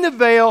 behind the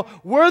veil,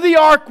 where the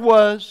ark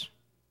was.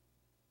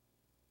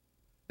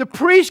 The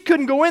priest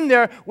couldn't go in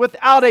there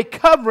without a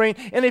covering,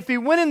 and if he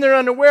went in there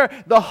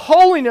unaware, the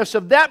holiness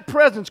of that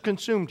presence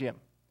consumed him,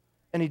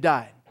 and he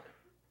died.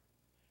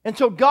 And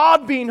so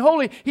God being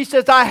holy, He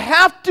says, I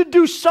have to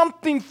do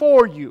something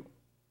for you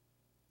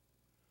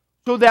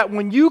so that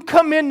when you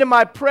come into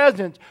my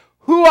presence,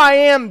 who I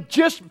am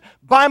just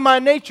by my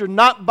nature,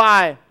 not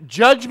by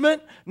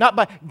judgment,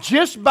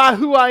 just by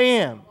who I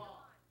am.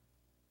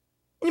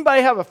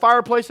 Anybody have a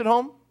fireplace at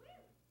home?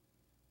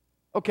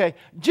 Okay,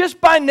 just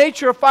by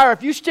nature of fire,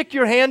 if you stick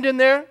your hand in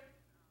there,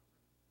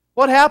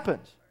 what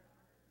happens?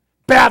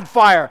 Bad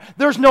fire.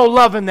 There's no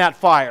love in that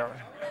fire.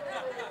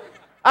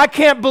 I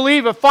can't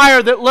believe a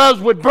fire that loves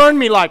would burn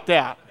me like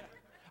that.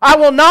 I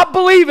will not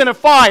believe in a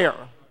fire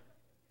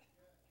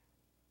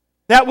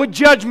that would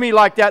judge me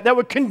like that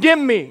would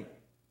condemn me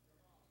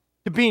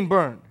to being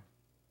burned.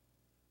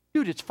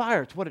 Dude, it's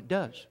fire. It's what it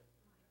does.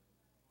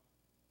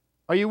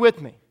 Are you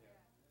with me?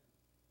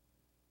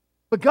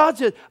 But God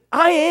said,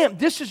 I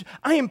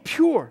am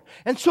pure.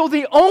 And so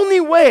the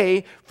only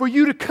way for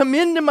you to come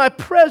into my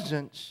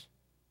presence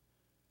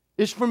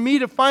is for me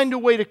to find a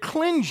way to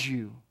cleanse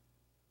you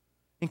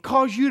and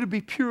cause you to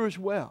be pure as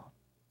well.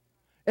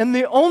 And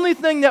the only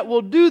thing that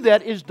will do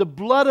that is the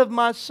blood of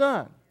my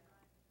Son.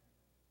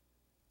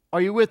 Are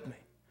you with me?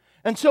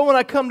 And so when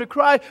I come to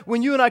Christ,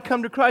 when you and I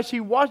come to Christ, He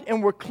washed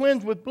and we're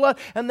cleansed with blood.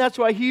 And that's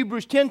why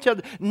Hebrews 10 tells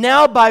us,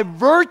 now by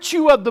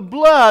virtue of the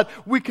blood,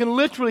 we can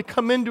literally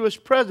come into His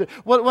presence.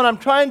 What I'm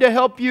trying to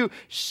help you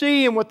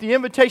see and what the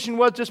invitation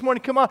was this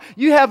morning, come on,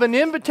 you have an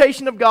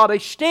invitation of God, a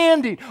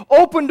standing,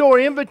 open door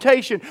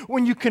invitation.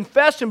 When you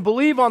confess and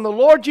believe on the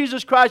Lord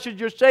Jesus Christ as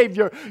your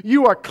Savior,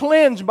 you are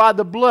cleansed by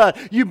the blood.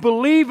 You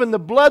believe in the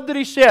blood that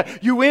He shed.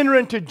 You enter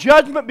into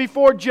judgment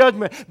before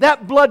judgment.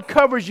 That blood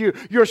covers you.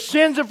 Your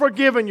sins are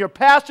forgiven. Your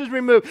past is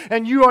removed,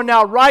 and you are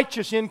now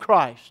righteous in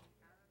Christ.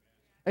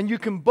 And you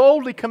can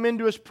boldly come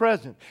into His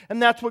presence.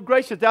 And that's what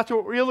grace is. That's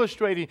what we're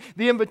illustrating.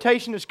 The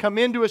invitation is come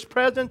into His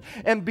presence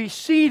and be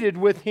seated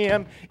with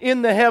Him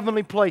in the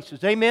heavenly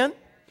places. Amen?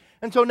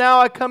 And so now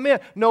I come in.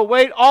 No,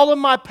 wait, all of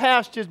my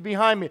past is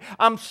behind me.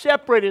 I'm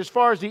separated as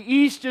far as the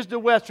east is the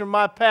west from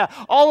my past.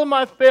 All of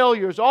my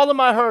failures, all of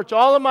my hurts,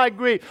 all of my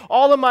grief,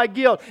 all of my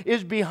guilt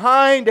is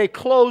behind a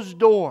closed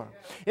door.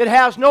 It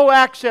has no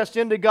access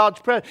into God's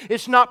presence.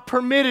 It's not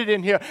permitted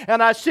in here.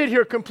 And I sit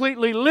here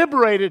completely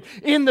liberated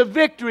in the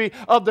victory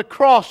of the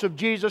cross of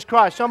Jesus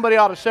Christ. Somebody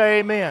ought to say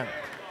amen.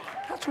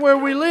 That's where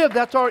we live.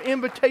 That's our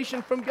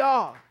invitation from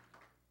God.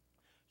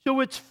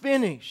 So it's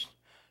finished.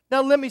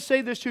 Now let me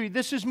say this to you.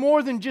 This is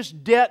more than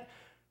just debt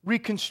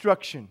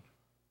reconstruction.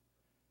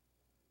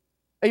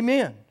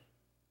 Amen.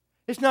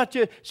 It's not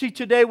just, see,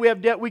 today we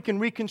have debt, we can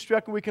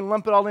reconstruct it, we can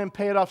lump it all in,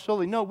 pay it off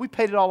slowly. No, we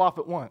paid it all off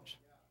at once.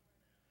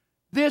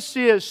 This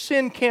is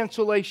sin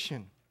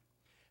cancellation,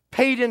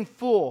 paid in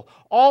full.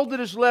 All that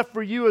is left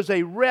for you is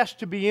a rest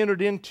to be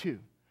entered into.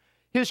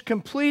 His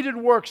completed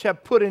works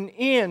have put an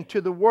end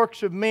to the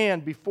works of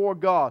man before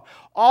God.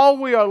 All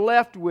we are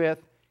left with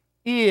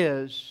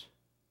is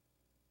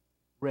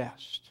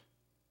rest.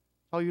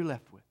 That's all you're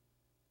left with.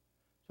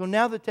 So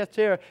now that that's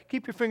there,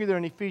 keep your finger there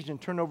in Ephesians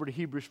and turn over to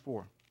Hebrews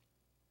 4.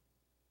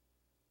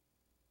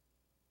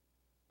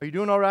 Are you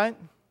doing all right?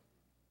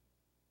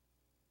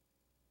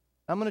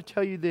 I'm going to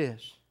tell you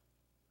this.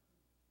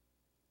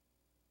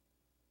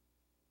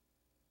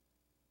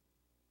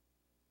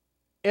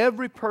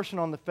 Every person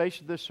on the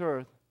face of this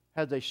earth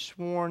has a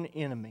sworn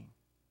enemy.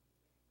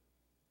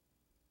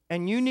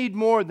 And you need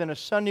more than a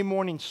Sunday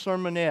morning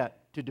sermonette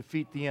to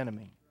defeat the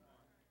enemy.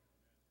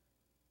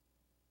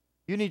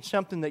 You need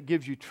something that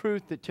gives you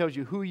truth, that tells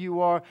you who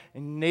you are,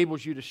 and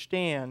enables you to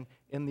stand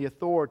in the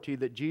authority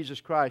that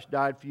Jesus Christ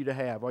died for you to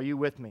have. Are you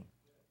with me?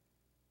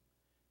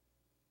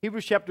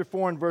 Hebrews chapter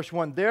 4 and verse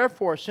 1.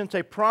 Therefore, since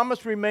a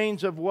promise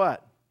remains of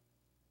what?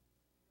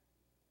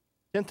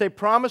 Since a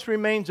promise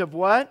remains of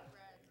what?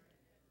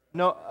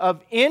 No,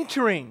 of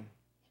entering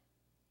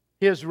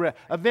His rest.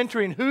 Of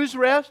entering whose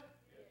rest?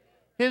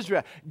 His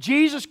rest.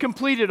 Jesus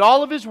completed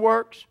all of His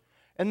works,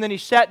 and then He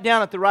sat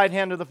down at the right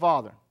hand of the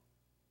Father.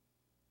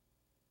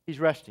 He's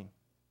resting.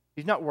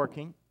 He's not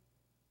working.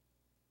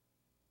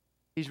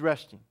 He's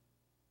resting.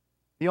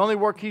 The only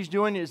work He's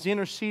doing is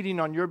interceding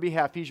on your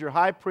behalf. He's your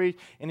high priest,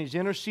 and He's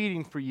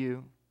interceding for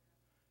you.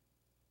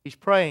 He's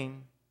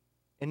praying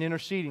and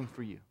interceding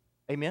for you.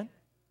 Amen?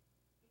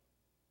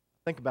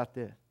 Think about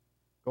this.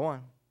 Go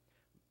on.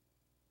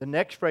 The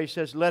next phrase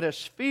says, let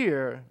us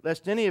fear,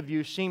 lest any of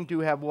you seem to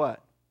have what?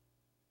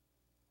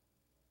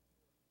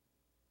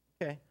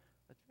 Okay.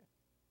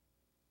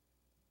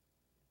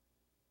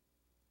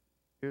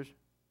 Here's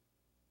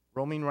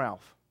Roaming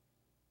Ralph.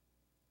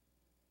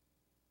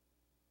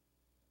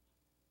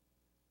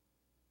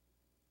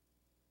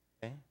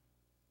 Okay.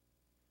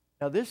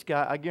 Now this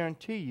guy, I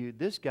guarantee you,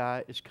 this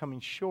guy is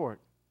coming short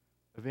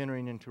of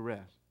entering into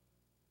rest.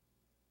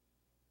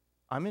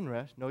 I'm in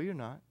rest. No, you're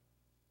not.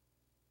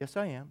 Yes,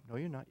 I am. No,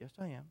 you're not. Yes,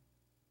 I am.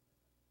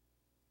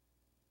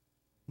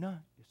 No,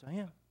 yes, I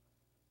am.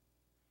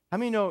 How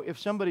many know if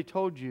somebody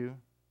told you,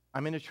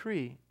 I'm in a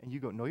tree, and you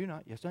go, no, you're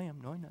not. Yes, I am.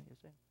 No, you're not. Yes,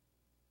 I am.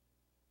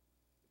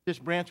 This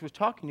branch was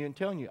talking to you and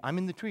telling you, I'm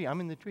in the tree.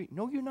 I'm in the tree.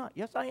 No, you're not.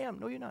 Yes, I am.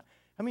 No, you're not.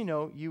 How many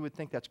know you would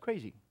think that's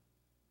crazy?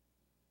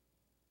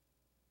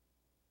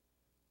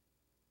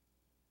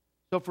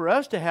 So for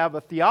us to have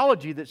a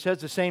theology that says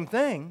the same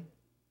thing,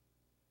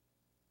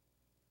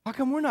 how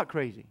come we're not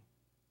crazy?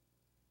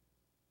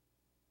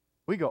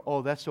 We go,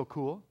 oh, that's so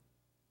cool.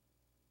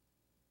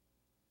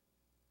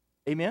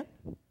 Amen?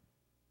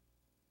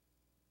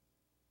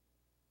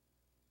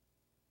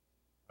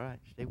 All right,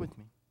 stay with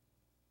me.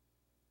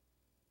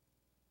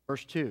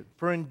 Verse 2.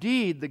 For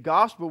indeed the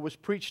gospel was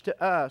preached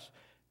to us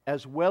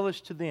as well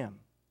as to them.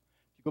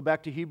 If you go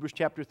back to Hebrews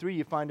chapter 3,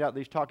 you find out that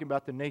he's talking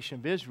about the nation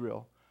of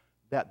Israel,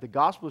 that the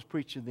gospel was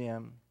preached to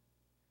them,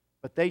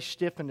 but they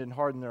stiffened and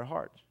hardened their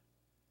hearts.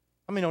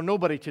 I mean,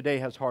 nobody today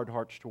has hard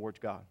hearts towards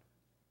God.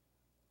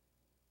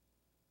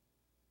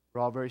 We're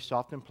all very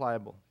soft and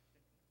pliable.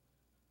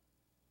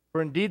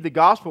 For indeed the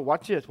gospel,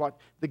 watch this,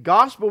 the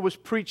gospel was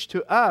preached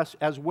to us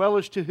as well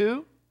as to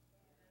who?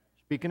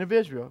 Speaking of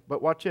Israel.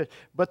 But watch this.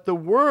 But the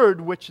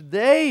word which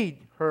they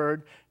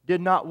heard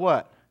did not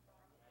what?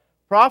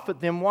 Profit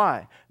them.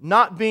 Why?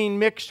 Not being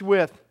mixed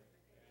with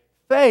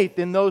faith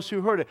in those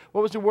who heard it.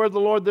 What was the word of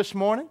the Lord this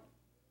morning?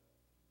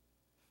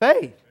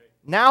 Faith.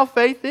 Now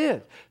faith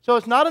is. So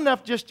it's not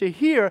enough just to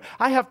hear.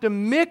 I have to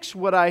mix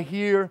what I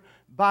hear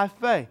by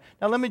faith.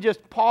 Now let me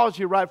just pause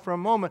here right for a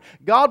moment.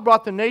 God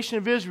brought the nation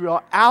of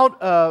Israel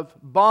out of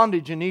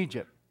bondage in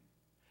Egypt,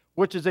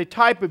 which is a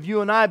type of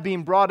you and I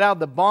being brought out of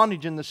the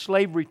bondage and the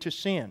slavery to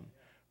sin.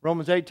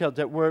 Romans 8 tells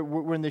that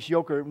we're in this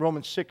yoke, or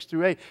Romans 6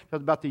 through 8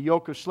 tells about the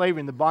yoke of slavery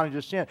and the bondage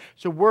of sin.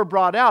 So we're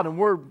brought out and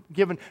we're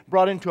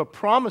brought into a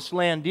promised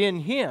land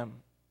in Him.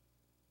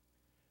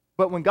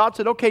 But when God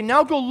said, okay,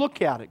 now go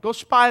look at it, go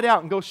spy it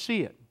out and go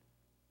see it.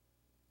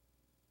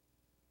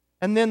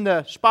 And then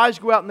the spies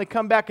go out and they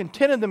come back and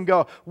 10 of them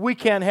go, we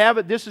can't have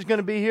it, this is going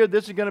to be here,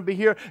 this is going to be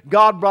here.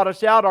 God brought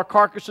us out, our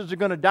carcasses are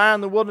going to die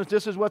in the wilderness,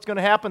 this is what's going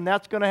to happen,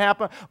 that's going to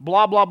happen,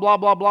 blah, blah, blah,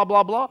 blah, blah,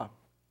 blah, blah.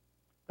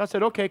 I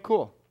said, okay,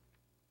 cool.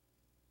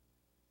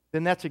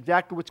 Then that's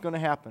exactly what's going to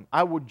happen.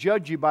 I will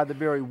judge you by the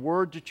very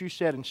words that you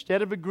said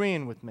instead of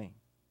agreeing with me.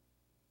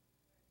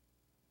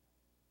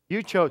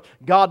 You chose,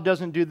 God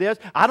doesn't do this.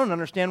 I don't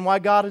understand why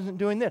God isn't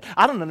doing this.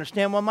 I don't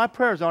understand why my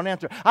prayers aren't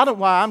answered. I don't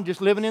know why I'm just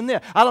living in this.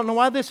 I don't know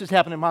why this is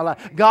happening in my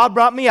life. God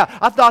brought me out.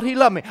 I thought He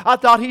loved me. I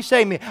thought He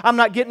saved me. I'm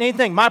not getting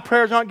anything. My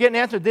prayers aren't getting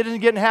answered. This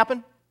isn't getting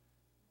happen.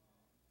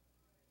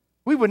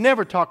 We would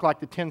never talk like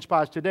the 10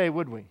 spies today,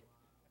 would we?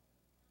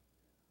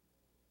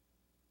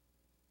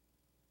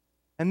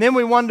 And then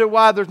we wonder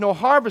why there's no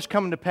harvest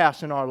coming to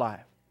pass in our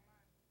life.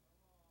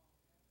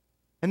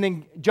 And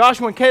then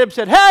Joshua and Caleb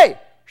said, hey,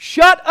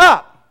 shut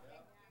up.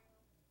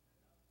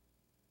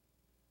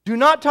 Do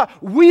not talk.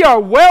 We are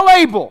well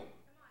able.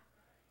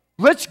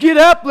 Let's get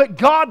up. Let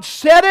God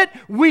said it.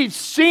 We've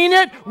seen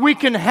it. We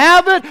can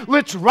have it.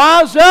 Let's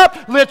rise up.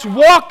 Let's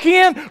walk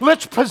in.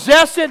 Let's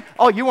possess it.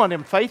 Oh, you want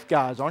them faith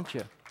guys, aren't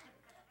you?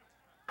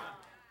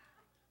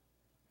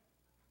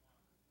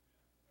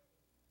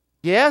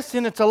 Yes,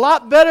 and it's a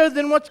lot better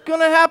than what's going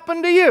to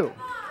happen to you.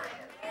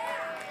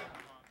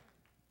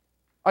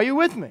 Are you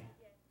with me?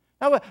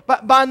 Now,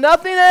 by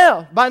nothing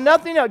else,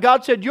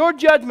 God said, your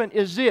judgment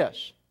is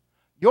this.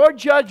 Your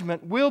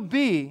judgment will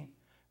be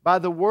by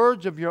the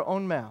words of your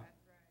own mouth.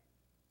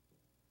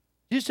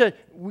 You said,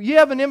 you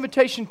have an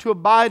invitation to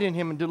abide in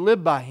Him and to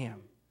live by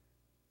Him.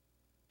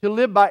 To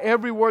live by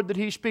every word that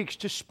He speaks,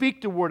 to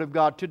speak the Word of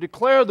God, to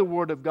declare the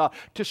Word of God,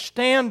 to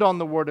stand on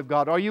the Word of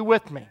God. Are you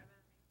with me?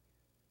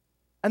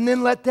 And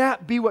then let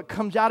that be what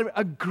comes out of it.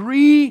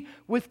 Agree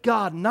with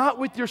God, not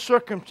with your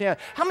circumstance.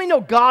 How many know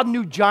God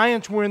knew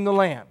giants were in the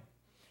land?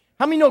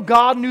 How many know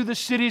God knew the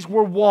cities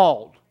were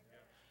walled?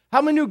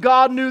 How many knew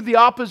God knew the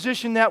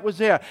opposition that was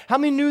there? How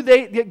many knew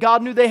that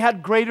God knew they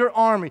had greater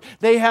army?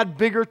 They had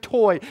bigger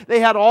toy. They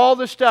had all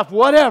the stuff,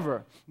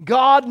 whatever.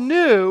 God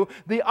knew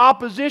the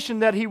opposition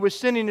that He was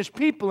sending His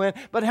people in,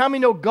 but how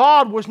many know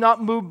God was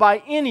not moved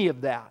by any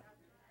of that?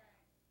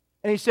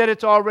 And He said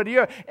it's already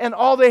here. And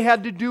all they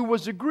had to do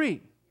was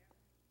agree.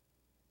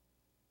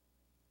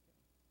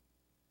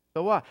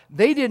 So what?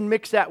 They didn't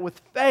mix that with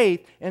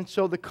faith, and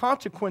so the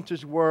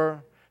consequences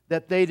were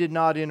that they did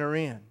not enter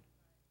in.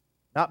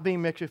 Not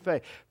being mixed with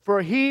faith.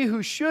 For we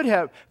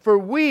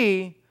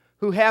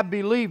who have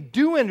believed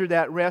do enter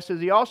that rest,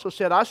 as He also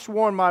said, I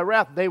swore in my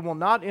wrath, they will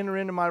not enter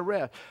into my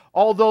rest.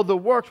 Although the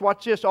works,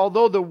 watch this,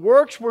 although the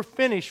works were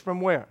finished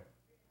from where?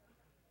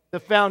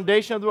 The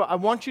foundation of the world. I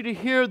want you to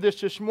hear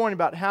this morning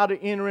about how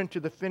to enter into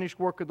the finished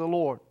work of the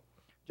Lord.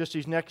 Just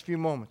these next few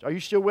moments. Are you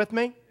still with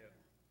me?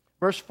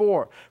 Verse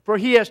 4, for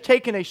He has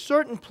taken a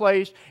certain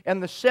place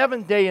and the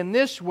seventh day in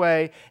this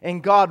way,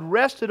 and God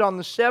rested on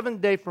the seventh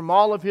day from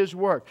all of His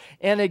work.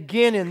 And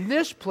again in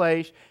this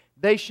place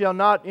they shall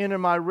not enter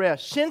my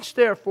rest. Since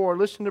therefore,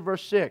 listen to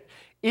verse 6,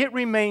 it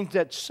remains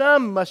that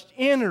some must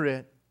enter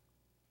it,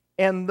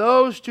 and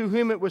those to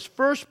whom it was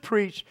first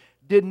preached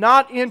did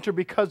not enter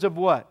because of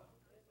what?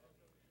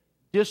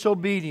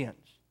 Disobedience.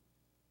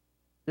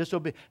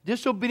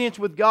 Disobedience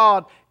with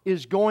God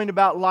is going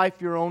about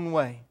life your own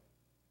way,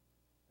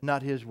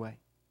 not His way.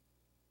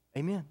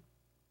 Amen.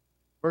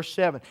 Verse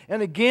 7.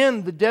 And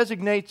again, He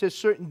designates a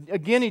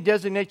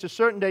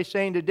certain day,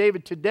 saying to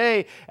David,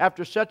 today,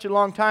 after such a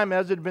long time,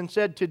 as it had been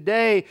said,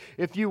 today,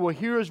 if you will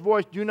hear His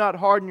voice, do not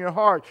harden your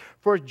heart.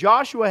 For if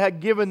Joshua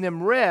had given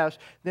them rest,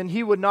 then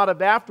he would not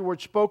have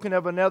afterwards spoken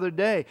of another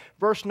day.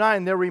 Verse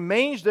 9. There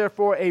remains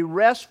therefore a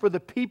rest for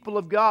the people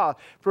of God.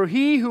 For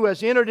he who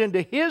has entered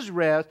into his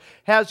rest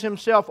has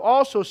himself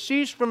also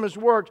ceased from his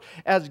works,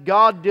 as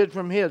God did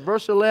from His.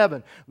 Verse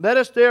 11. Let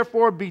us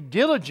therefore be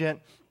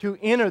diligent to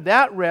enter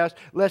that rest,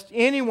 lest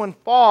anyone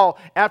fall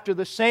after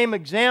the same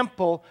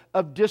example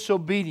of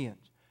disobedience.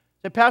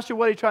 Say, Pastor,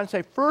 what are you trying to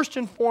say? First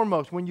and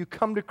foremost, when you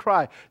come to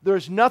Christ,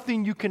 there's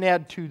nothing you can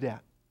add to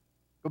that.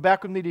 Go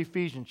back with me to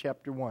Ephesians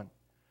chapter 1.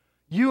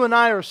 You and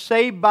I are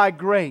saved by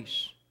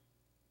grace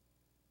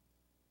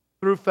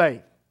through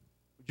faith.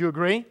 Would you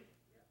agree?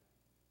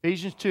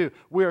 Ephesians 2,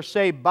 we are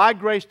saved by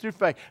grace through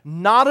faith,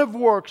 not of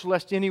works,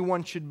 lest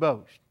anyone should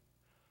boast.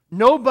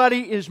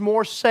 Nobody is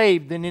more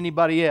saved than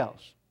anybody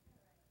else.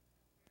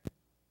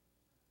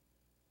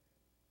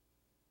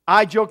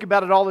 I joke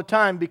about it all the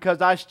time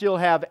because I still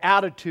have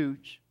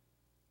attitudes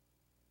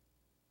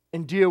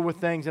and deal with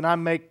things, and I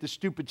make the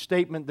stupid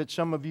statement that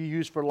some of you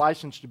use for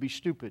license to be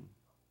stupid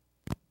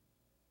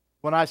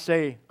when I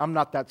say I'm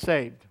not that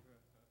saved.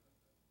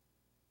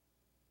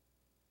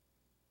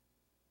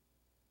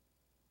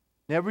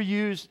 Never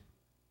use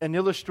an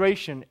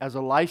illustration as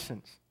a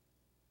license.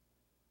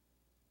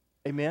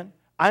 Amen?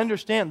 I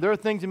understand there are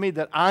things in me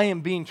that I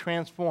am being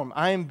transformed.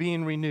 I am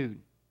being renewed.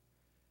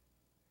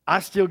 I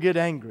still get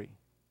angry.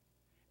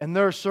 And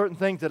there are certain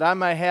things that I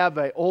might have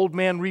an old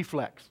man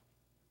reflex.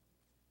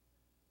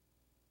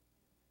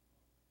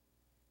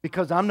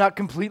 Because I'm not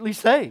completely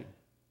saved.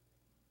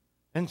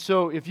 And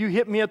so if you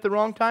hit me at the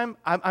wrong time,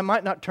 I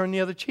might not turn the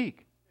other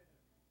cheek.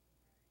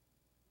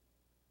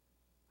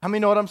 How many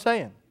know what I'm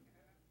saying?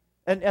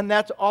 And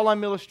that's all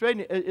I'm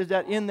illustrating, is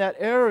that in that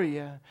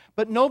area.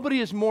 But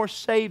nobody is more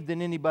saved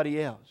than anybody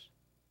else.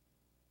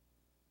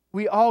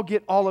 We all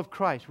get all of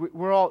Christ.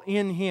 We're all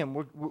in Him.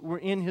 We're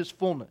in His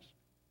fullness.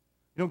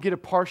 You don't get a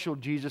partial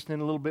Jesus and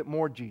then a little bit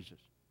more Jesus.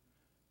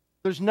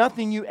 There's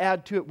nothing you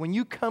add to it. When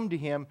you come to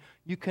Him,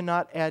 you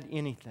cannot add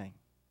anything.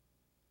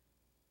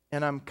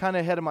 And I'm kind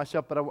of ahead of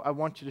myself, but I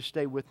want you to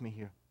stay with me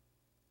here.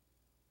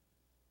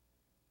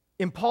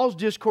 In Paul's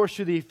discourse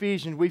to the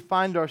Ephesians, we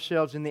find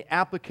ourselves in the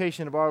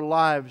application of our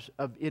lives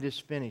of it is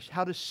finished.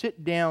 How to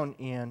sit down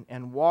in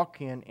and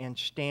walk in and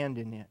stand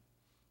in it.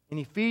 In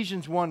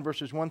Ephesians 1,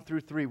 verses 1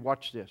 through 3,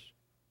 watch this.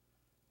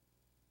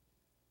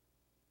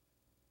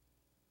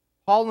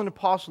 Paul, an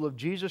apostle of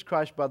Jesus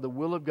Christ by the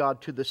will of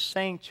God, to the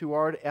saints who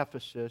are at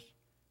Ephesus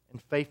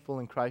and faithful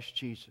in Christ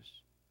Jesus.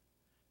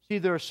 See,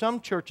 there are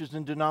some churches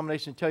and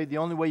denominations that tell you the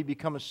only way you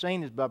become a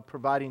saint is by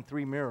providing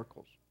 3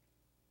 miracles.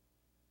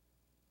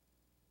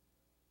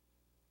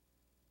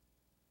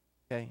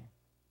 Okay?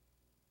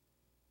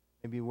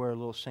 Maybe you wear a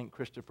little St.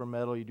 Christopher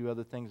medal, you do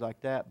other things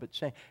like that, but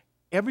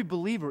every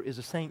believer is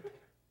a saint.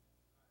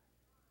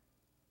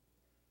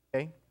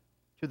 Okay?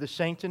 To the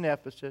saints in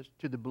Ephesus,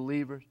 to the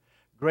believers,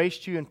 grace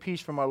to you and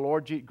peace from our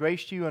Lord Jesus.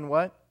 Grace to you and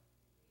what?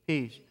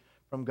 Peace.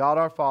 From God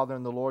our Father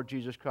and the Lord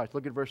Jesus Christ.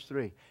 Look at verse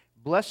 3.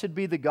 Blessed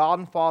be the God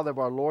and Father of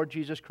our Lord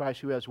Jesus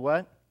Christ, who has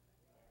what?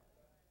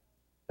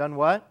 Done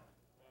what?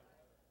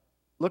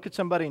 Look at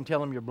somebody and tell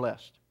them you're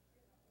blessed.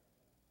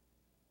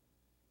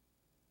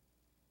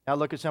 Now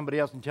look at somebody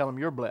else and tell them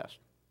you're blessed.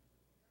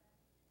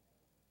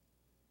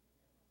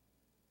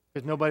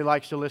 Because nobody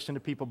likes to listen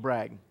to people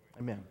brag.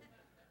 Amen.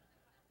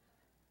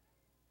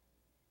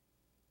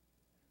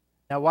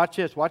 Now watch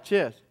this, watch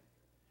this.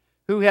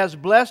 Who has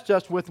blessed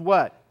us with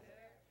what?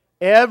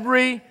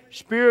 Every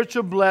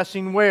spiritual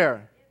blessing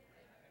where?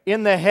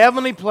 In the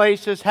heavenly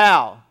places.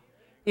 How?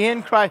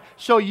 In Christ.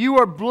 So you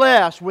are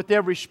blessed with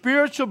every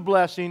spiritual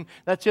blessing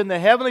that's in the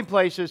heavenly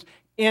places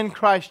in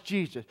Christ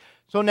Jesus.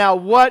 So now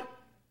what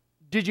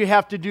did you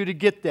have to do to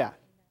get that?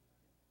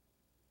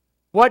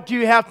 What do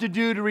you have to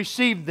do to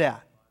receive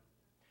that?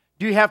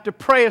 Do you have to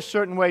pray a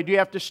certain way? Do you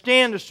have to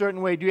stand a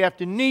certain way? Do you have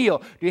to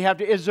kneel?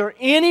 Is there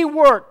any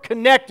work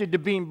connected to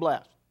being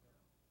blessed?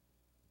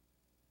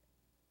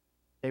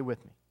 Stay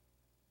with me.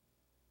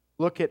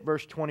 Look at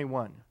verse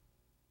 21.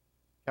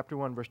 Chapter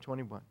 1, verse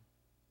 21.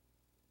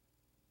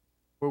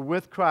 We're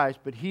with Christ,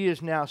 but He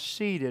is now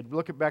seated.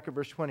 Look back at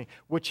verse 20.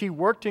 Which He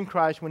worked in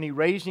Christ when He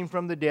raised Him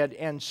from the dead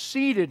and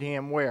seated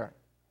Him where?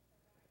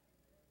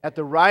 At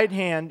the right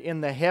hand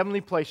in the heavenly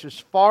places,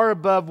 far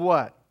above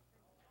what?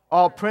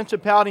 All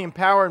principality and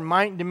power and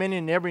might and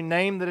dominion and every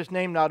name that is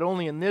named, not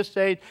only in this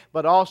age,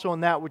 but also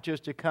in that which is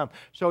to come.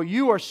 So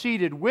you are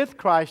seated with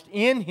Christ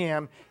in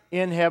Him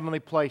in heavenly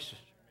places.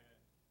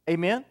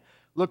 Amen?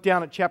 Look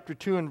down at chapter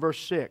 2 and verse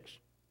 6.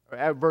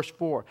 Verse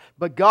 4.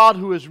 But God,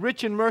 who is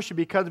rich in mercy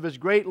because of His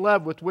great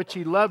love with which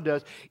He loved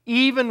us,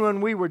 even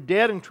when we were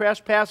dead in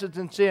trespasses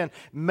and sin,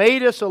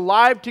 made us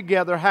alive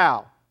together.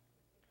 How?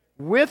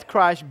 With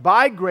Christ,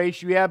 by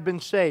grace you have been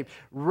saved.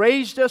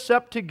 Raised us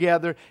up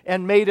together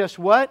and made us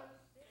what?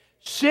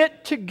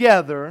 Sit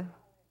together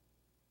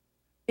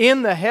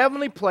in the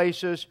heavenly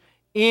places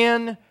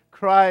in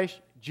Christ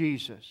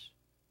Jesus.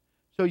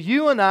 So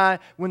you and I,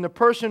 when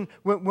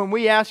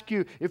we ask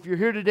you, if you're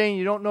here today and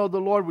you don't know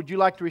the Lord, would you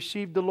like to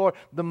receive the Lord?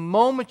 The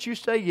moment you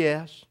say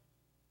yes,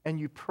 and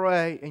you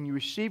pray and you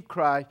receive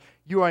Christ,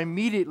 you are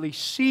immediately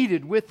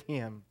seated with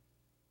Him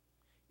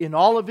in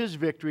all of His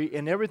victory,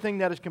 and everything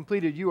that is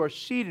completed, you are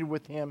seated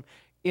with Him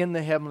in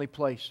the heavenly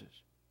places.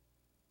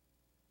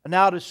 And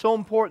now it is so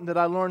important that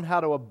I learn how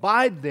to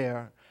abide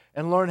there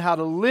and learn how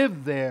to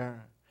live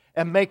there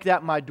and make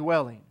that my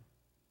dwelling.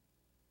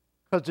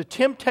 Because the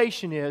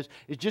temptation is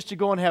just to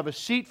go and have a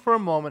seat for a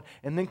moment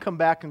and then come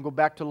back and go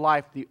back to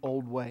life the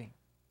old way.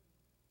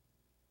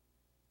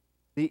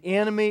 The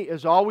enemy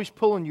is always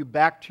pulling you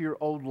back to your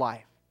old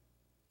life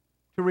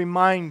to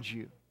remind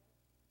you.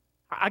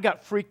 I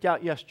got freaked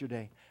out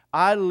yesterday.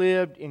 I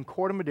lived in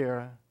Corte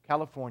Madera,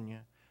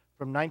 California,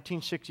 from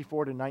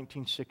 1964 to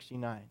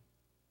 1969.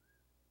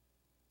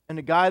 And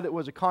the guy that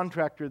was a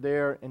contractor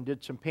there and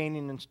did some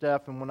painting and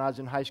stuff, and when I was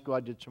in high school, I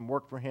did some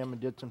work for him and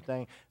did some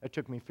things. That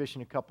took me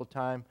fishing a couple of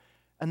times.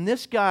 And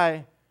this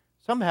guy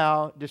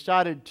somehow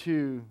decided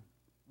to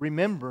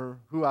remember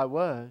who I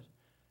was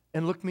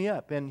and looked me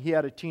up. And he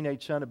had a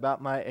teenage son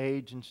about my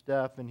age and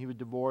stuff, and he was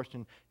divorced,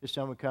 and his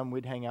son would come,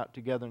 we'd hang out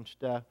together and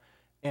stuff.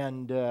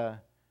 And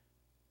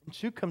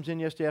Sue comes in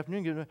yesterday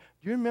afternoon and goes,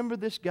 "Do you remember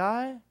this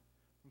guy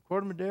from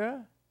Corte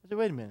Madera?" I said,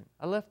 "Wait a minute.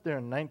 I left there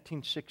in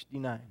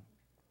 1969.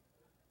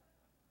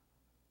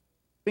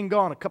 Been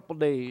gone a couple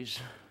days.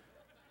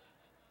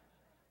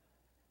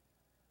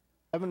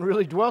 Haven't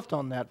really dwelt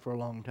on that for a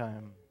long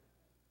time.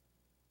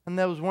 And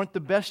those weren't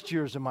the best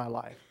years of my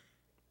life.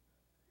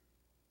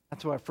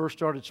 That's why I first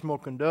started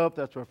smoking dope.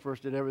 That's why I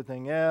first did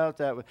everything else.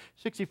 That was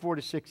 64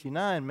 to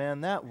 69,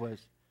 man. That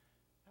was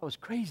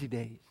crazy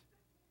days.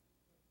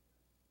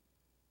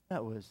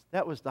 That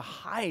was the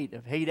height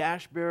of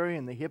Haight-Ashbury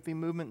and the hippie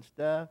movement and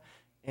stuff.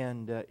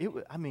 And it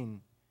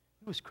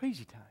was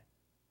crazy time.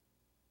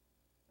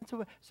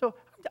 And so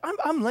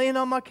I'm laying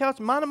on my couch,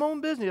 minding my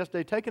own business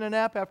yesterday, taking a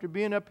nap after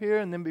being up here,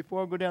 and then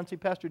before I go down and see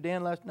Pastor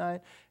Dan last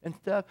night and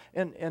stuff.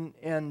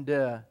 And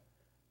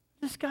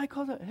this guy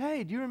calls up,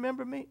 "Hey, do you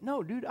remember me?"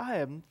 "No, dude, I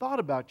haven't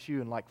thought about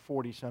you in like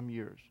 40-some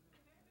years."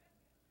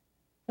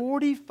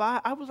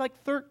 45, I was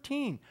like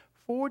 13,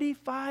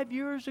 45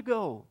 years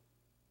ago.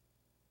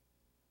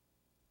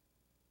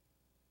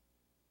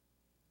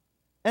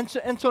 And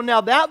so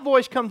now that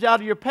voice comes out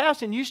of your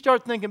past, and you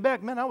start thinking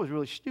back, "Man, I was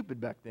really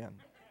stupid back then."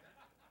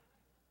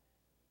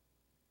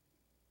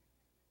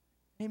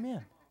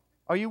 Amen.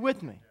 Are you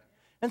with me?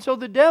 And so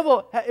the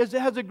devil has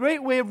a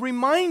great way of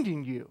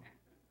reminding you.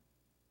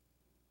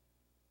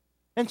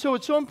 And so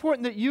it's so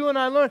important that you and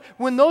I learn,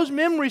 when those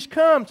memories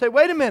come, say,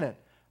 "Wait a minute.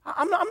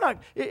 I'm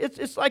not,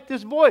 it's like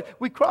this voice.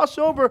 We cross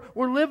over,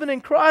 we're living in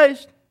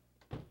Christ.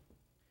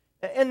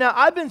 And now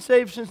I've been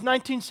saved since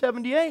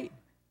 1978.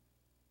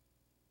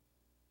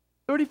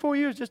 34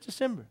 years this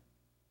December.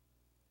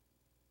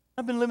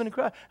 I've been living in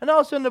Christ. And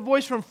all of a sudden a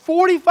voice from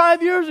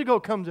 45 years ago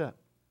comes up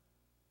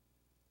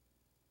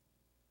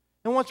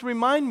and wants to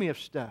remind me of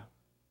stuff.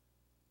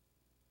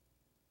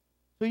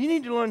 So you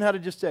need to learn how to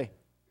just say,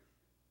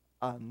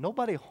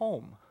 "Nobody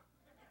home.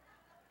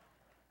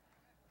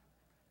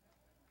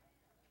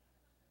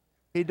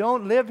 He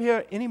don't live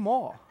here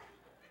anymore.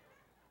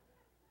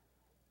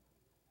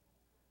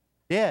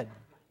 Dead.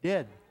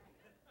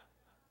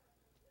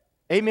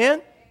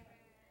 Amen?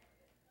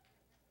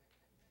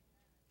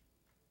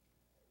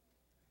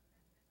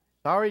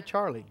 Sorry,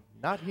 Charlie,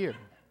 not here.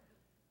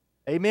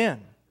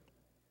 Amen.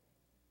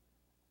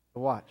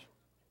 Watch.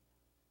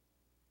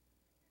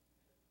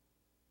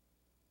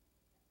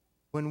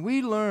 When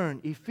we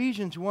learn,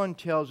 Ephesians 1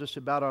 tells us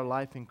about our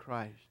life in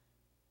Christ.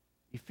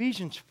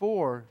 Ephesians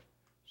 4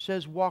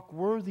 says, "Walk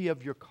worthy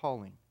of your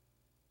calling."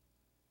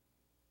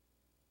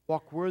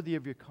 Walk worthy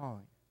of your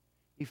calling.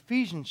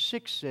 Ephesians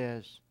 6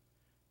 says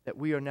that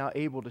we are now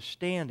able to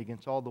stand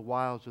against all the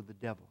wiles of the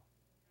devil.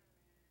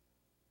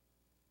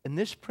 And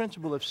this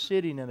principle of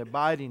sitting and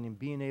abiding and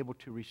being able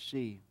to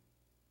receive.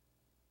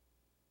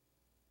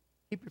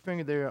 Keep your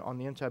finger there on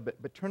the inside,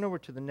 but turn over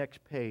to the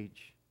next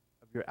page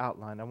of your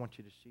outline. I want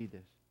you to see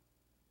this.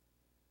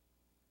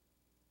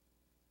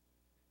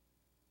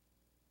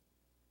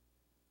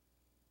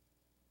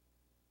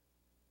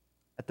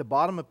 At the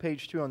bottom of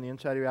page 2 on the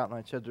inside of your outline,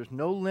 it says, "There's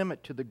no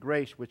limit to the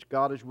grace which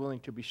God is willing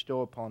to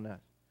bestow upon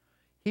us.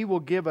 He will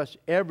give us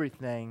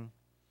everything,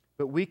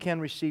 but we can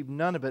receive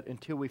none of it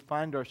until we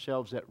find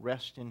ourselves at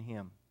rest in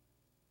Him."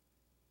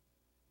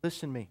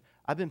 Listen to me.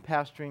 I've been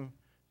pastoring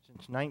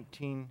since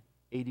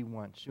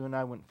 1981. Sue and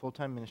I went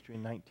full-time ministry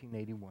in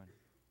 1981.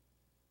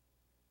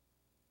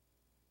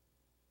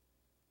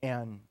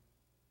 And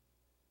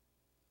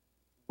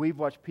we've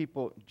watched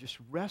people just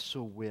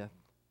wrestle with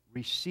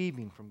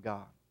receiving from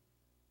God.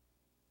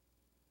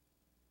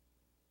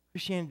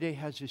 Christianity today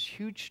has this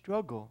huge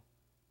struggle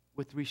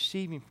with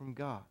receiving from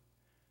God.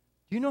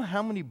 Do you know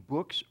how many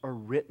books are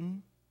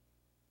written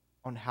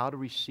on how to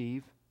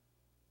receive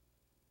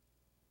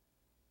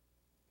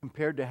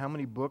compared to how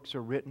many books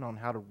are written on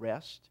how to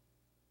rest?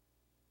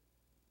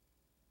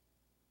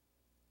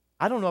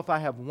 I don't know if I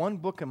have one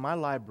book in my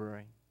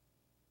library,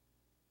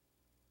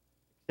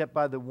 except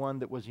by the one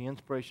that was the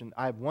inspiration.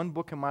 I have one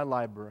book in my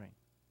library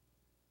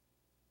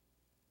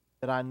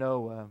that I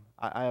know.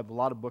 I have a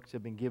lot of books that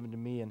have been given to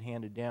me and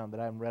handed down, but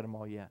I haven't read them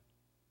all yet.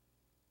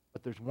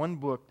 But there's one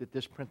book that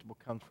this principle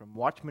comes from.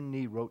 Watchman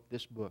Nee wrote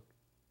this book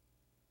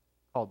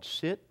called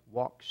Sit,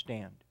 Walk,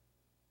 Stand.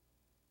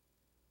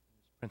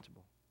 This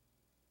principle.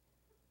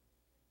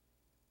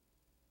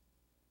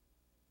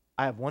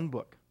 I have one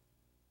book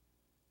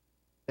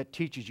that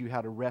teaches you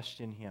how to rest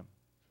in Him.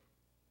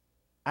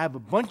 I have a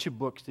bunch of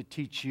books that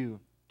teach you,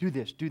 do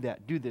this, do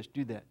that, do this,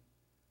 do that.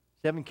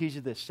 7 keys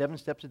of this, 7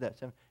 steps of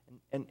that.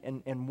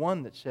 And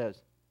one that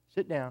says,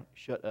 sit down,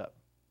 shut up.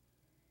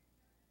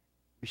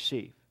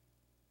 Receive.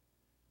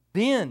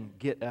 Then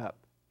get up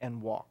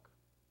and walk.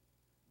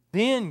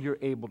 Then you're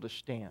able to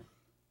stand.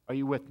 Are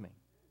you with me?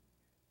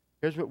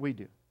 Here's what we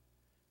do.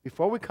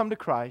 Before we come to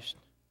Christ,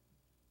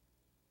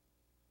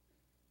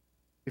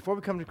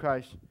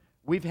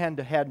 we've had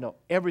to handle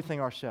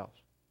everything ourselves.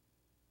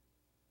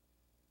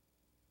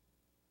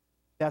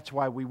 That's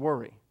why we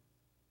worry.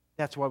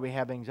 That's why we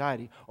have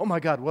anxiety. Oh my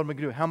God, what am I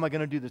going to do? How am I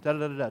going to do this? Da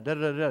da da da da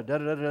da da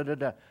da da da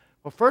da.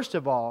 Well, first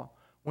of all,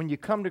 when you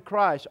come to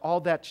Christ, all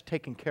that's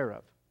taken care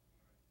of.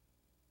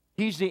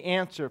 He's the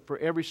answer for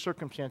every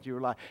circumstance of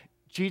your life.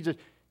 Jesus,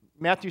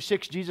 Matthew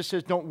 6, Jesus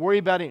says, don't worry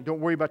about it. Don't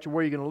worry about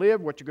where you're going to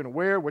live, what you're going to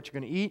wear, what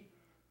you're going to eat.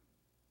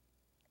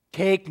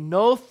 Take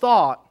no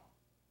thought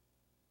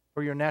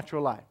for your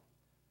natural life.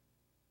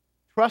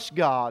 Trust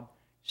God,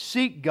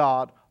 seek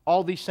God,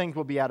 all these things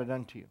will be added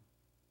unto you.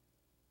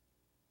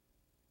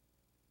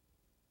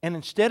 And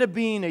instead of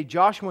being a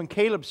Joshua and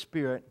Caleb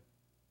spirit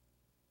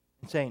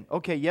and saying,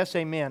 okay, yes,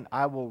 amen,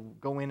 I will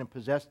go in and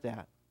possess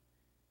that,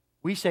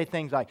 we say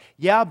things like,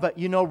 yeah, but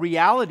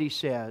reality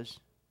says,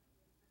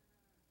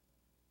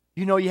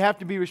 you have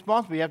to be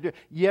responsible. You have to.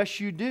 Yes,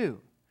 you do.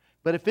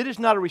 But if it is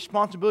not a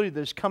responsibility that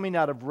is coming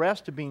out of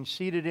rest of being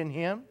seated in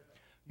Him,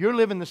 you're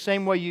living the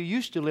same way you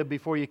used to live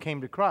before you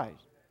came to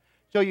Christ.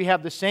 So you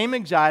have the same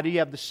anxiety, you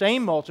have the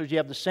same ulcers, you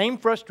have the same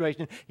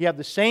frustration, you have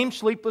the same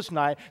sleepless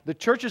night. The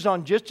church is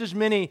on just as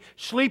many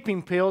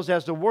sleeping pills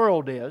as the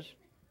world is.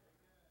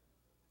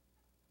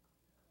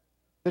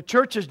 The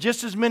church has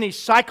just as many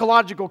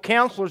psychological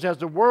counselors as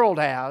the world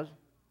has.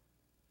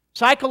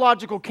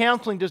 Psychological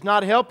counseling does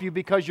not help you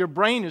because your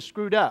brain is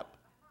screwed up.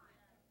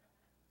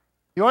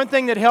 The only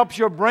thing that helps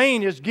your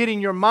brain is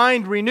getting your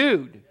mind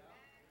renewed.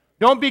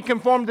 Don't be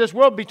conformed to this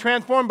world. Be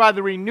transformed by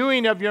the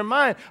renewing of your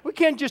mind. We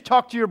can't just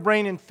talk to your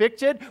brain and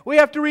fix it. We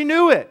have to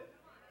renew it.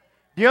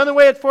 The only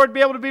way for it to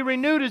be able to be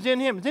renewed is in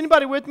Him. Is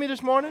anybody with me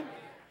this morning?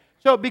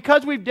 So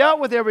because we've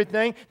dealt with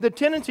everything, the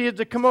tendency is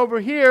to come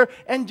over here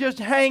and just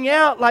hang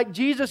out like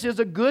Jesus is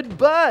a good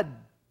bud.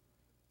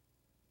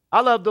 I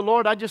love the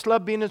Lord. I just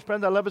love being in His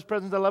presence. I love His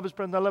presence. I love His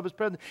presence. I love His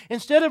presence.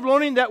 Instead of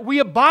learning that we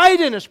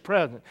abide in His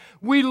presence.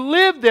 We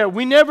live there.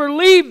 We never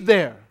leave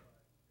there.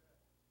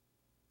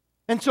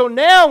 And so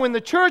now in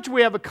the church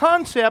we have a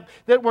concept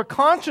that we're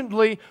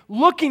constantly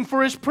looking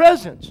for His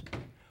presence.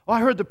 Oh, I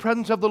heard the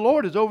presence of the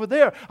Lord is over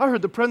there. I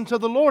heard the presence of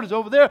the Lord is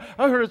over there.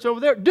 I heard it's over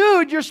there.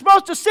 Dude, you're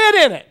supposed to sit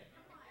in it.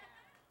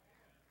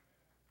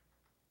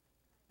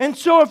 And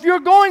so if you're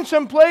going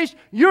someplace,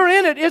 you're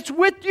in it. It's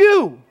with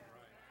you.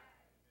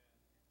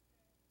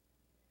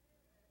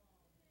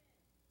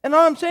 And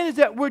all I'm saying is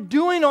that we're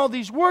doing all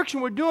these works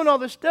and we're doing all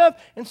this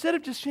stuff instead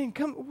of just saying,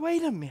 come,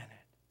 wait a minute.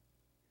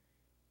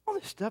 All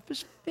this stuff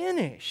is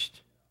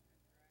finished.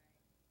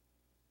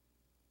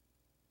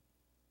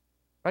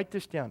 Write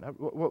this down.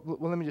 Well,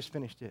 let me just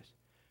finish this.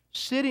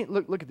 Sitting,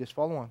 look at this,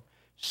 follow on.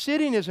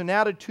 Sitting is an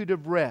attitude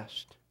of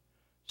rest.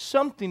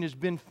 Something has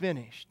been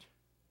finished.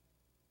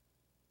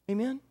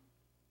 Amen?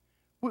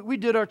 We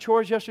did our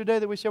chores yesterday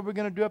that we said we're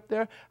going to do up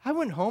there. I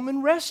went home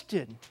and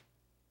rested.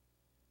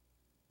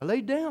 I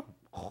laid down.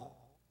 Oh,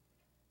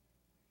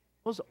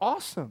 it was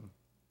awesome.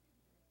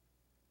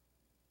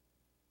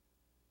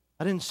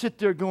 I didn't sit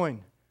there going,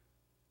 I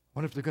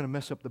wonder if they're going to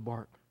mess up the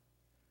bark.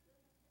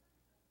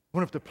 I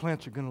wonder if the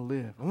plants are going to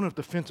live. I wonder if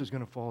the fence is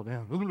going to fall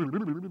down.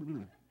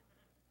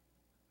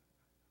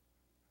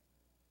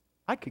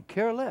 I could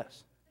care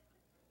less.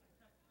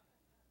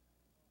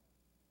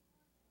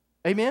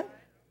 Amen?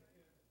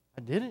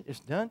 I did it.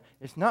 It's done.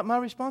 It's not my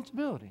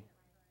responsibility.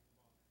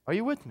 Are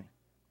you with me?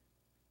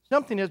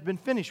 Something has been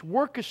finished.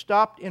 Work is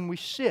stopped and we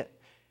sit.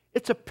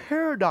 It's a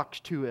paradox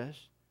to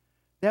us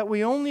that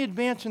we only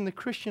advance in the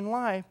Christian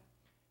life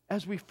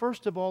as we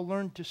first of all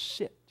learn to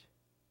sit.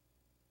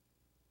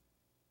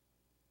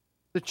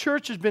 The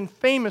church has been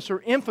famous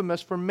or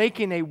infamous for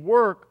making a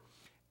work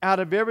out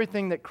of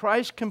everything that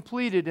Christ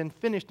completed and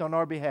finished on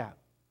our behalf.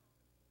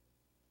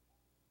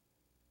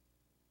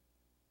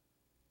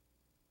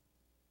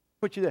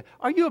 Put you there.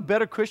 Are you a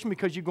better Christian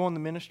because you go in the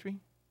ministry?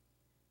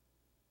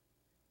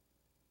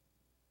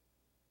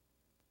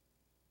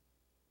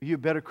 Are you a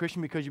better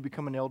Christian because you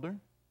become an elder?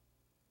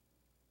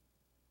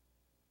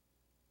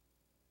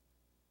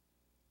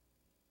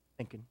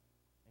 Thinking.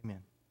 Amen.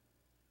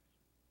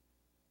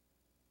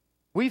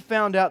 We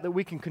found out that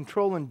we can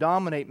control and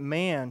dominate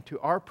man to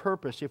our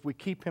purpose if we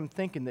keep him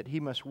thinking that he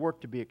must work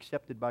to be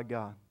accepted by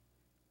God.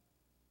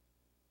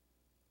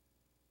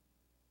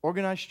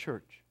 Organized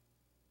church.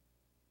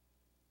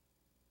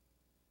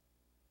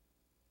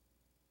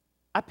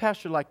 I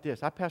pastor like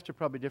this. I pastor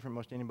probably different than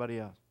most anybody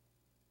else.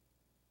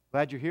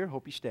 Glad you're here.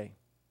 Hope you stay.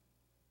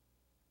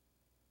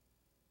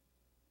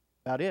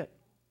 About it.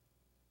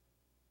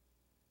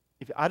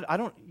 If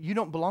you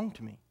don't belong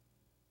to me.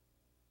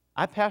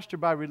 I pastor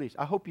by release.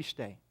 I hope you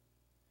stay.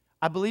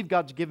 I believe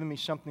God's given me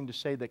something to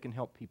say that can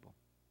help people.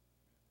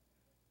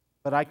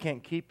 But I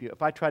can't keep you.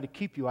 If I try to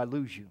keep you, I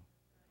lose you.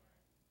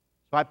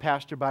 So I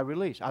pastor by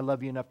release. I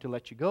love you enough to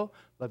let you go.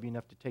 Love you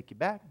enough to take you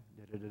back.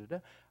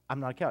 I'm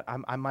not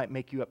accountable. I might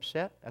make you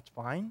upset. That's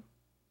fine.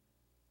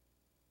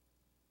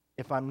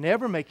 If I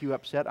never make you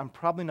upset, I'm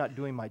probably not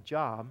doing my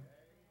job.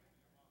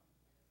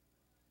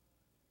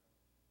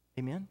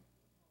 Amen?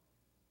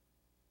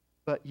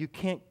 But you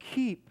can't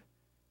keep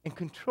in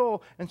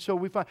control. And so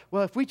we find,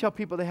 well, if we tell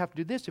people they have to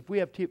do this, if we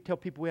have to tell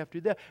people we have to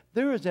do that,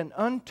 there is an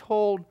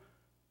untold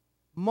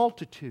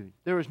multitude.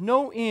 There is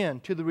no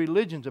end to the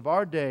religions of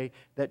our day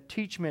that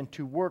teach men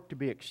to work to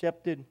be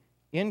accepted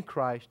in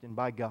Christ and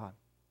by God.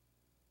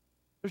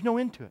 There's no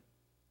end to it.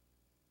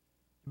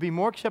 To be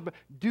more accepted,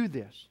 do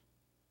this.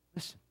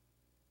 Listen,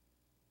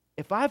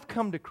 if I've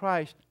come to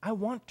Christ, I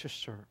want to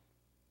serve.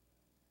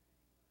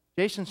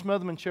 Jason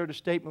Smotherman shared a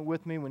statement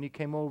with me when he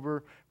came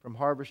over from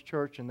Harvest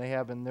Church, and they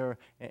have in there,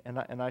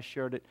 and I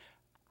shared it.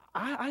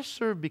 I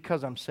serve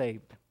because I'm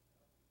saved.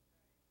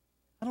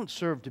 I don't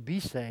serve to be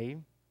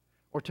saved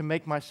or to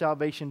make my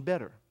salvation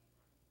better.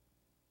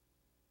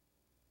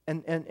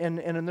 And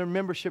in their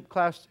membership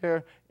class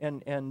there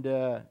and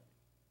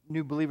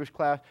new believers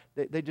class,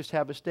 they just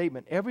have a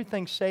statement.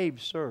 Everything saved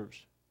serves.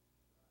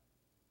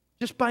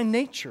 Just by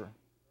nature.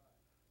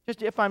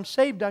 Just if I'm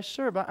saved, I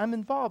serve. I'm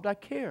involved. I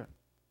care.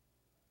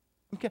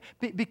 Okay?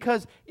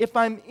 Because if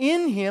I'm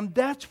in Him,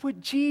 that's what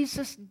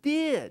Jesus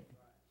did.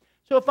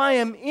 So if I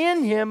am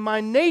in Him,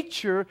 my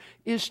nature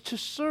is to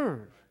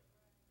serve.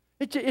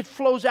 It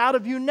flows out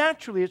of you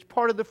naturally. It's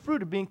part of the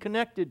fruit of being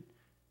connected.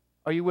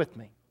 Are you with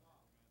me?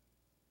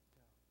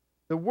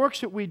 The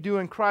works that we do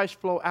in Christ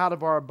flow out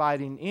of our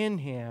abiding in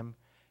Him,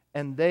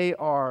 and they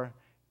are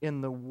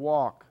in the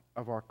walk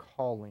of our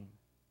calling.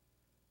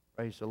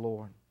 Praise the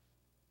Lord.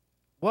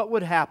 What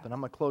would happen? I'm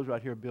going to close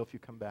right here, Bill, if you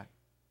come back.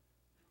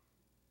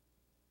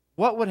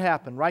 What would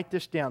happen? Write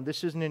this down.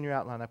 This isn't in your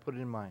outline. I put it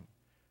in mine.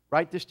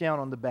 Write this down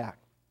on the back.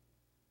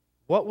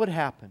 What would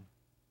happen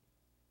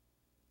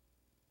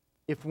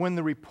if when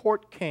the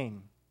report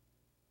came,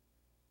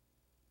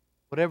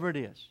 whatever it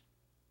is,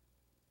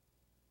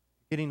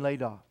 getting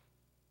laid off,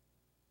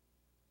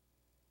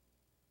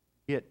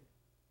 get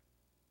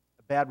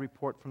a bad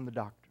report from the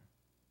doctor,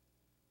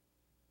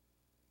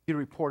 get a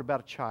report about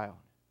a child,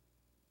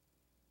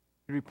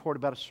 get a report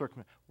about a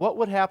circumstance. What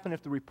would happen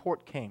if the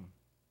report came?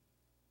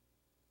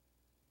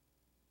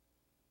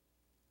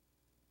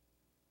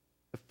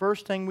 The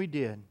first thing we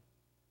did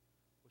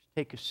was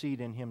take a seat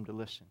in Him to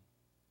listen.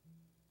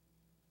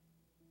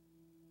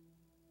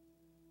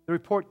 The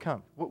report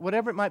comes.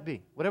 Whatever it might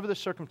be, whatever the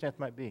circumstance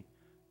might be,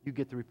 you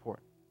get the report.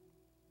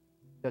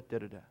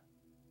 Da-da-da-da.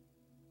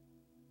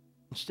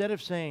 Instead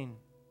of saying,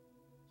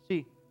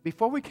 see,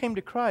 before we came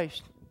to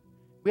Christ,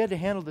 we had to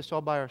handle this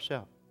all by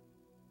ourselves.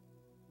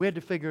 We had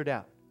to figure it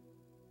out.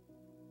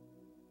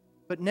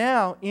 But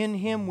now, in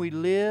Him we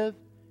live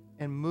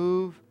and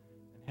move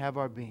and have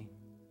our being.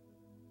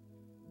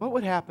 What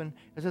would happen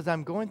is as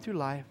I'm going through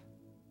life,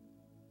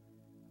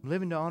 I'm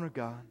living to honor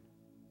God,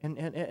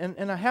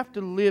 and I have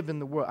to live in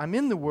the world. I'm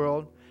in the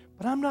world,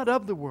 but I'm not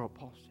of the world,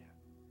 Paul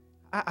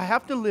said. I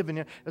have to live in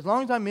it as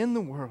long as I'm in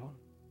the world.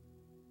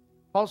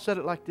 Paul said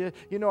it like this,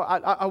 you know,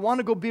 I want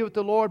to go be with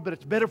the Lord, but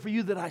it's better for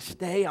you that I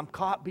stay. I'm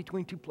caught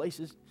between two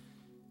places.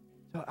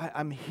 So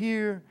I'm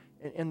here,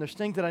 and there's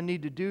things that I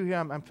need to do here.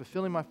 I'm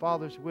fulfilling my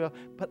Father's will,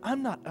 but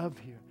I'm not of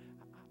here.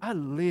 I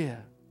live.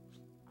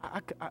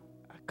 I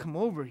come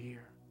over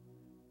here.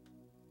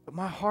 But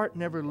my heart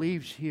never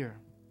leaves here.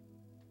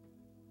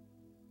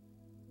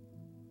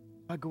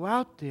 I go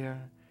out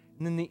there,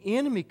 and then the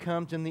enemy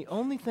comes, and the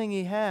only thing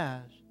he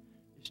has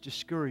is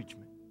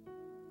discouragement.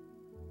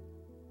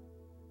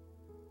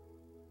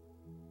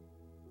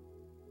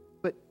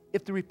 But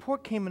if the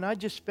report came and I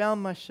just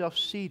found myself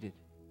seated,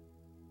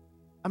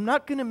 I'm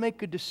not going to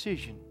make a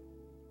decision.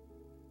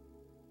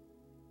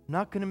 I'm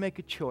not going to make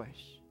a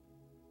choice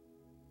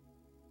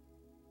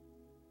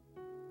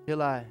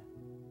till I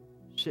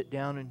sit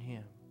down in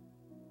Him.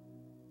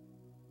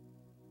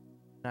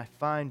 And I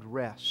find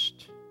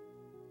rest.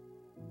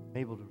 I'm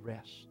able to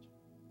rest.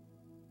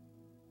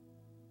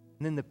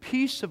 And then the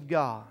peace of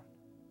God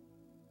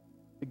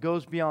that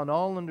goes beyond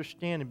all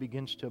understanding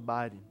begins to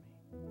abide in me.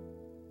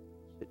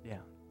 Sit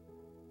down.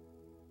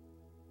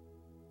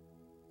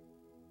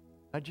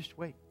 I just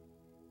wait.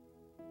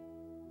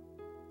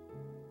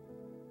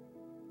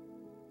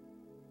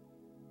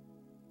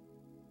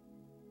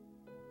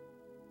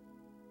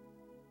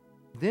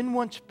 Then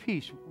once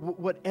peace,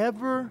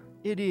 whatever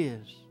it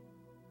is,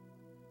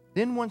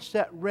 then once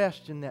that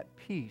rest and that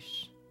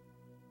peace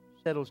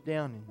settles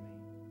down in me,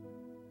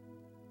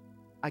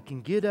 I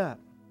can get up.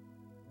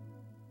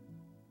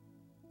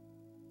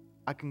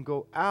 I can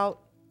go out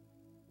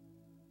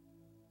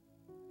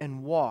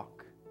and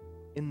walk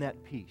in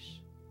that peace.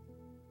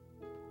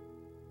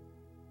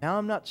 Now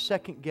I'm not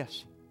second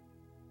guessing.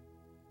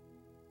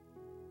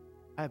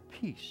 I have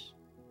peace.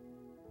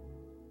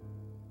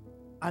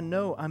 I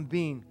know I'm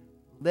being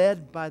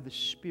led by the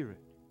Spirit.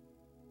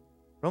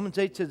 Romans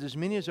 8 says, as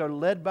many as are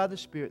led by the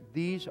Spirit,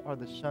 these are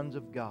the sons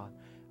of God.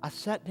 I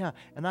sat down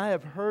and I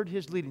have heard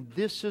His leading.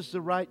 This is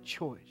the right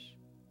choice.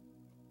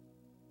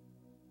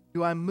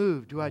 Do I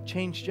move? Do I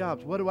change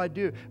jobs? What do I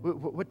do?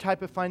 What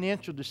type of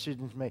financial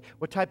decisions make?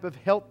 What type of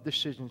health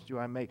decisions do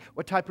I make?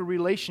 What type of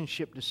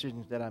relationship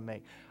decisions that I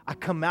make? I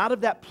come out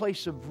of that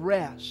place of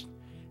rest,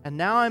 and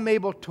now I'm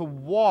able to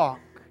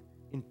walk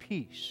in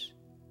peace.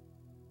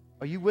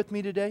 Are you with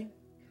me today?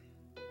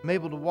 I'm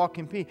able to walk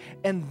in peace.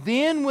 And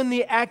then when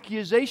the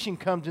accusation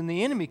comes and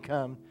the enemy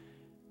comes,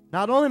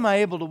 not only am I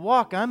able to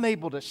walk, I'm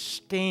able to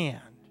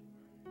stand.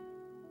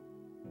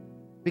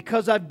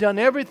 Because I've done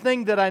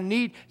everything that I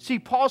need. See,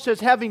 Paul says,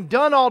 having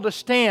done all to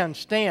stand,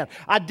 stand.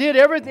 I did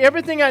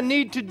everything I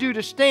need to do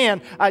to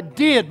stand, I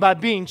did by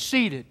being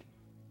seated.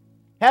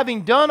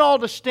 Having done all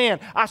to stand,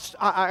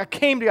 I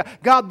came to God.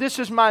 God, this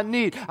is my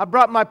need. I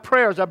brought my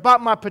prayers. I brought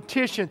my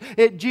petition.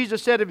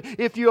 Jesus said,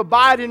 if you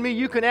abide in me,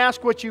 you can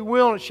ask what you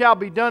will and it shall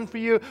be done for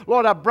you.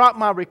 Lord, I brought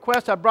my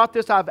request. I brought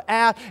this. I've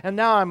asked. And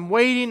now I'm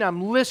waiting.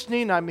 I'm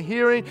listening. I'm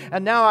hearing.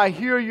 And now I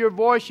hear your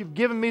voice. You've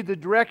given me the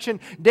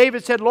direction.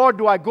 David said, Lord,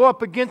 do I go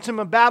up against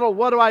him in battle?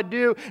 What do I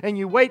do? And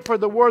you wait for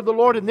the word of the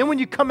Lord. And then when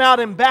you come out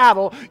in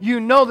battle, you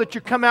know that you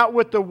come out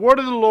with the word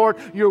of the Lord.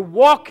 You're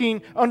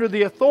walking under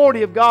the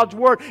authority of God's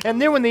word. And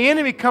then when the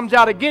enemy comes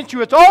out against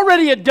you, it's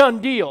already a done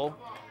deal.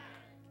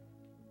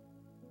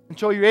 And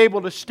so you're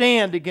able to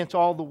stand against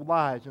all the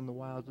lies and the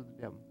wiles of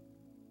the devil.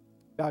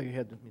 Bow your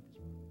head with me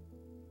this morning.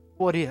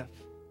 What if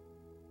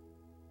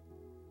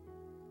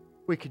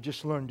we could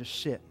just learn to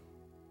sit?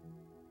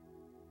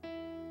 I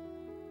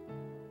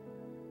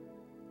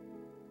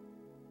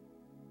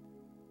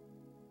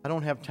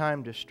don't have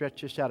time to stretch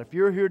this out. If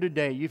you're here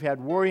today, you've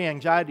had worry,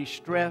 anxiety,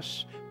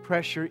 stress,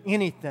 pressure,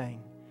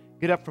 anything,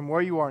 get up from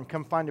where you are and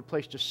come find a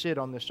place to sit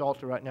on this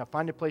altar right now.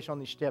 Find a place on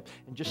these steps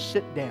and just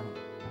sit down.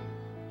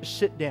 Just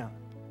sit down.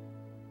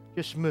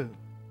 Just move.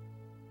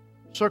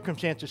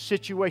 Circumstances,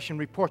 situation,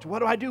 reports. What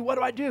do I do? What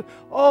do I do?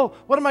 Oh,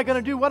 what am I going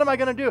to do? What am I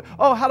going to do?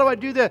 Oh, how do I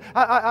do that?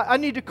 I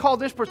need to call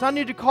this person. I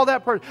need to call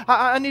that person.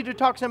 I need to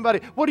talk to somebody.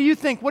 What do you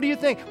think? What do you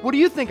think? What do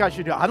you think I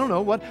should do? I don't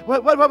know. What?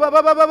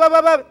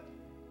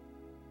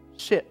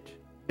 Sit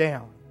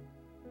down.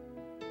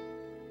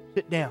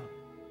 Sit down.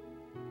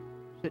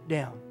 Sit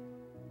down.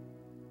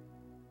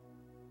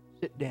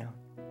 Sit down.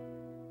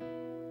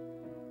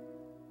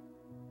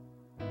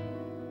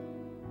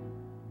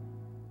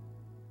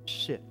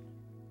 Sit.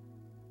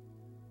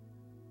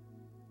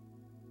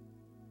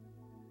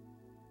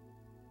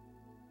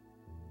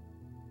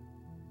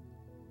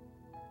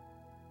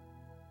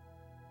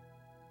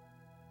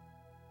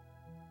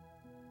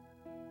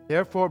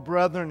 Therefore,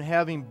 brethren,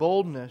 having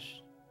boldness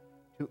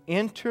to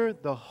enter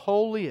the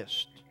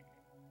holiest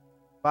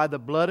by the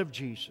blood of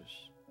Jesus,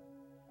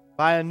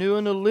 by a new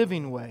and a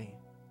living way,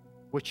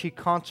 which He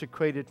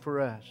consecrated for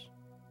us,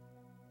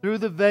 through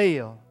the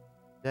veil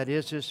that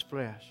is His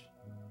flesh,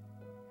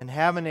 and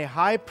having a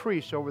high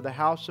priest over the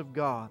house of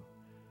God,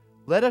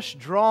 let us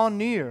draw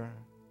near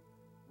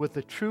with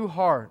a true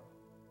heart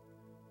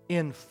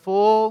in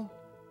full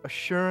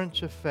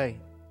assurance of faith.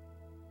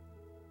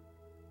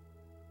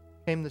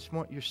 Came this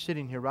morning, you're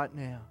sitting here right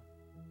now.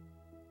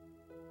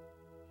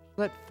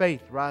 Let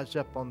faith rise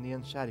up on the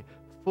inside of you.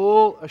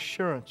 Full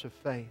assurance of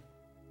faith.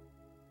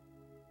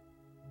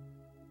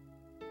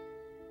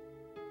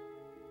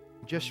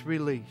 Just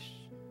release.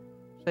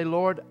 Say,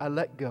 Lord, I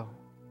let go.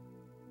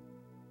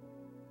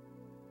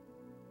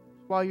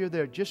 While you're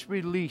there, just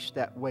release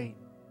that weight.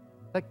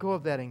 Let go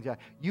of that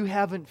anxiety. You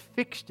haven't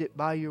fixed it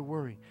by your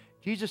worry.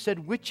 Jesus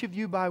said, which of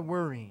you by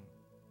worrying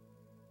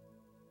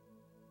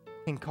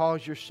can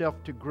cause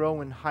yourself to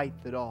grow in height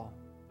at all?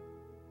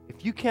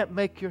 If you can't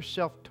make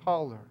yourself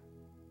taller,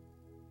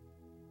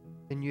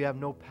 then you have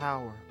no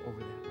power over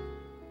that.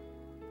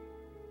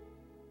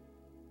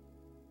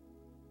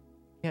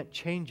 You can't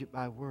change it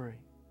by worry.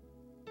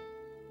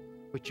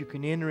 But you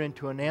can enter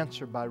into an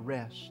answer by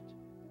rest.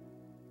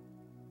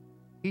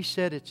 He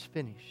said it's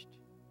finished.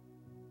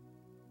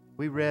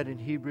 We read in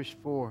Hebrews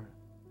 4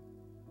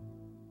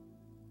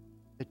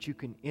 that you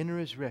can enter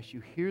His rest.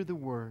 You hear the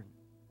Word.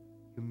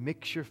 You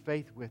mix your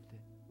faith with it.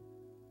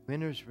 You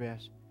enter His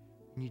rest.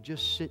 And you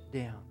just sit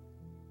down.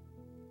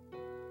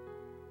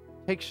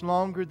 It takes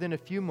longer than a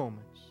few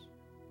moments.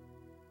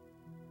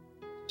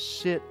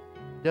 Sit.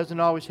 It doesn't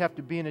always have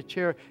to be in a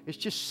chair. It's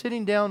just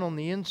sitting down on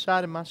the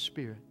inside of my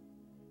spirit.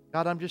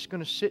 God, I'm just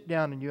going to sit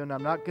down in You and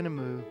I'm not going to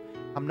move.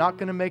 I'm not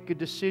going to make a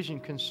decision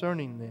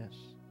concerning this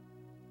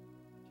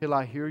till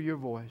I hear Your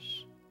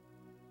voice,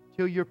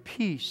 till Your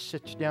peace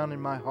sits down in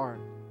my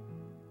heart.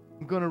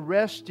 I'm going to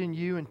rest in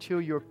You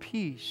until Your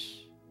peace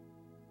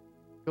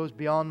goes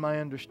beyond my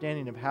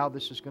understanding of how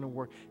this is going to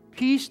work.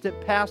 Peace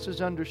that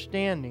passes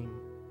understanding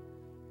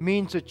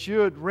means that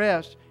you're at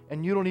rest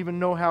and you don't even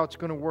know how it's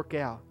going to work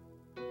out.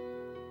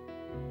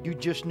 You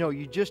just know.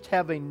 You just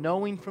have a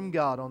knowing from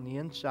God on the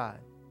inside.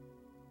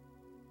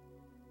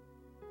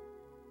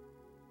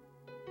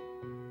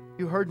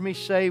 You heard me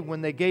say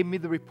when they gave me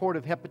the report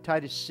of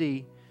hepatitis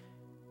C,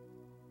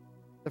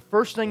 the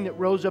first thing that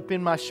rose up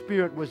in my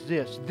spirit was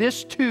this: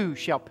 this too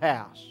shall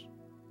pass.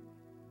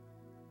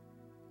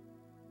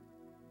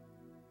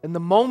 And the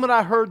moment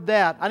I heard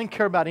that, I didn't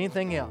care about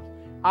anything else.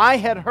 I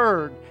had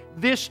heard,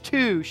 this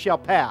too shall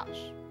pass.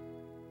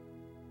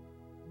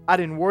 I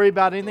didn't worry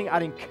about anything. I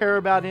didn't care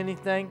about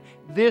anything.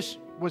 This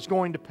was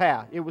going to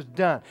pass. It was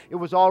done. It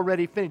was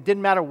already finished.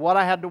 Didn't matter what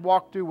I had to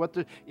walk through.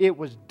 It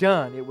was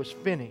done. It was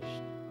finished.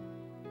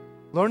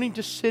 Learning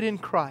to sit in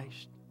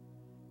Christ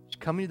is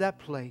coming to that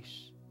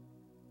place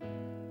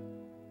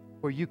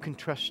where you can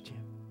trust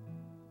Him.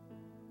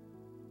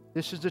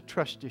 This is a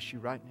trust issue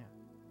right now.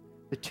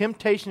 The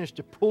temptation is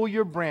to pull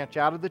your branch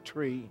out of the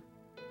tree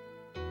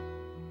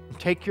and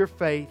take your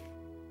faith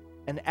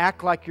and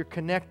act like you're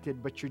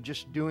connected, but you're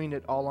just doing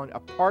it all on.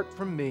 Apart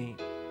from me,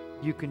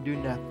 you can do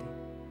nothing.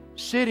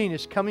 Sitting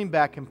is coming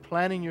back and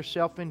planting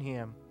yourself in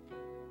Him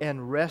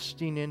and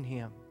resting in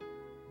Him.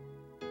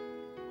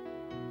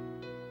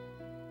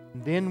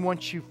 And then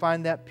once you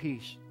find that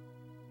peace,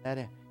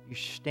 you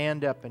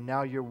stand up and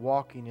now you're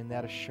walking in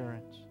that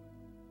assurance.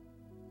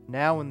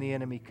 Now when the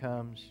enemy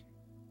comes,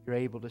 you're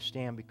able to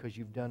stand because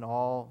you've done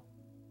all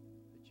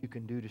that you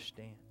can do to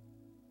stand.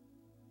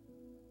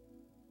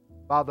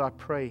 Father, I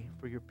pray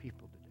for your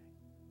people today.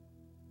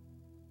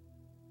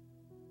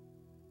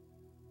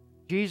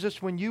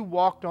 Jesus, when you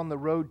walked on the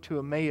road to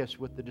Emmaus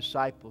with the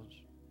disciples,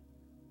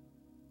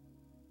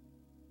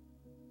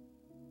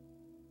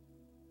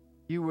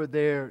 you were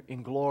there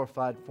in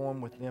glorified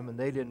form with them and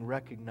they didn't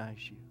recognize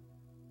you.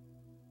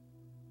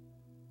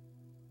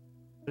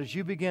 But as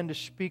you began to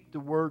speak the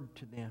word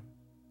to them,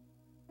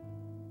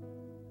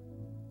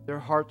 their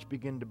hearts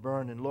begin to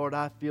burn. And Lord,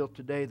 I feel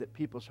today that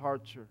people's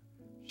hearts are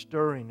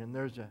stirring and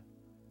there's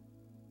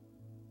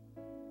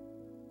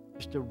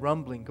just a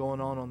rumbling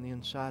going on the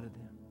inside of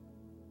them.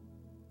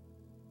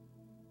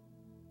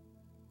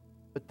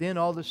 But then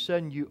all of a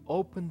sudden you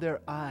opened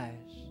their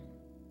eyes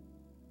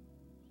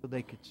so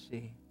they could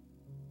see.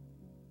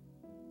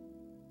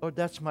 Lord,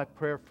 that's my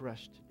prayer for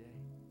us today.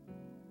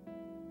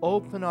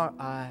 Open our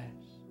eyes.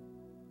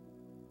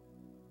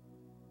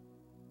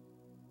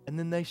 And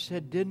then they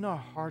said, didn't our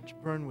hearts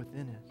burn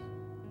within us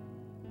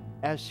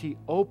as He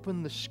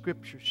opened the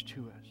Scriptures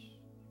to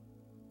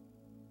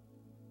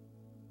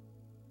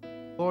us?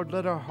 Lord,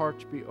 let our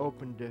hearts be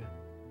open to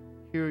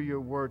hear your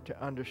word, to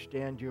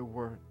understand your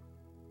word.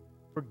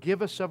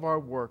 Forgive us of our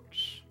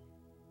works.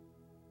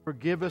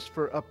 Forgive us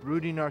for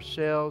uprooting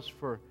ourselves,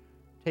 for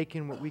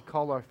taking what we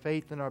call our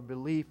faith and our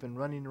belief and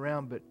running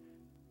around, but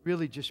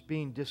really just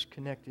being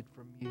disconnected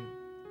from you.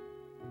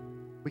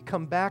 We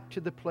come back to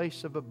the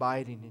place of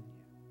abiding in you.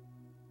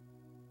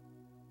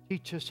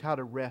 Teach us how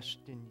to rest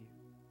in you.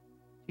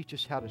 Teach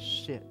us how to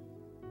sit.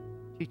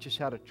 Teach us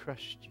how to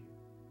trust you.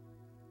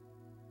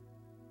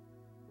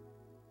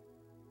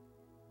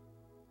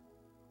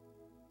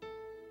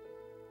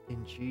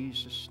 In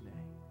Jesus' name.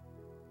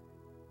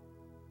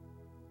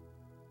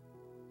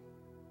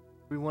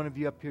 Every one of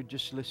you up here,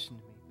 just listen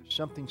to me. There's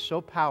something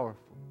so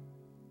powerful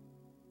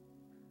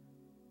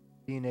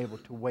being able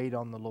to wait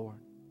on the Lord.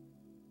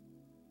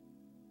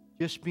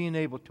 Just being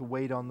able to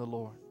wait on the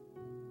Lord.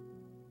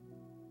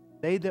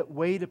 They that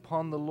wait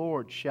upon the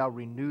Lord shall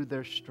renew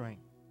their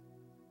strength.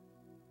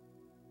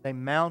 They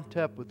mount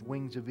up with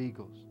wings of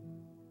eagles.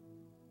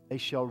 They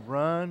shall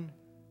run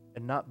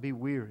and not be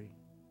weary.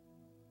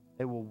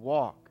 They will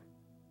walk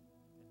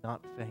and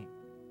not faint.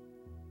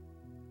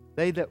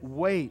 They that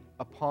wait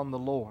upon the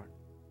Lord.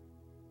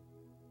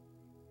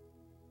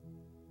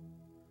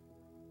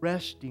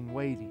 Resting,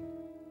 waiting.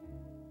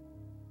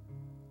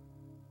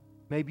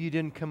 Maybe you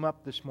didn't come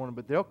up this morning,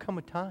 but there'll come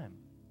a time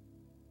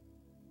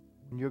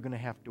when you're going to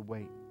have to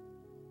wait.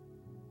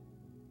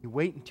 You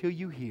wait until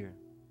you hear.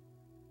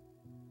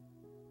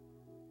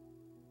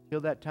 Till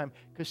that time.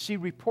 Because see,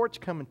 reports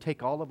come and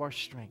take all of our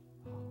strength.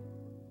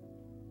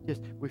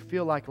 Just, we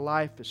feel like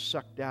life is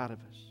sucked out of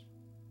us.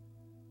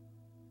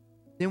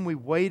 Then we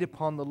wait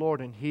upon the Lord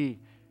and He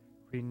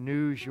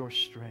renews your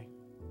strength.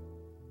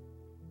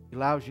 He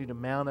allows you to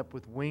mount up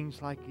with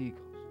wings like eagles.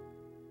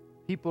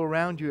 People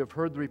around you have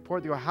heard the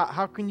report. They go,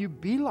 how can you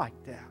be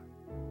like that?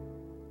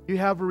 You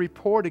have a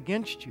report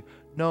against you.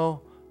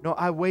 No,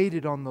 I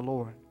waited on the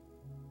Lord.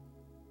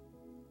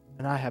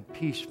 And I have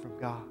peace from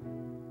God.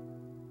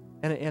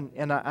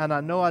 And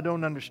I know I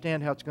don't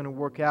understand how it's going to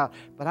work out,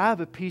 but I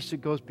have a peace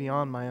that goes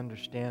beyond my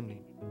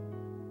understanding.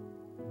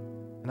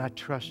 And I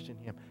trust in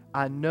Him.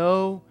 I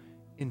know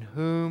in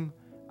whom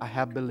I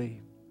have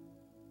believed.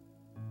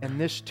 And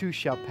this too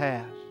shall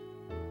pass.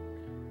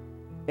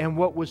 And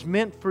what was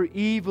meant for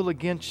evil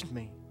against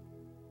me,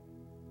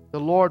 the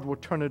Lord will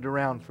turn it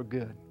around for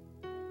good.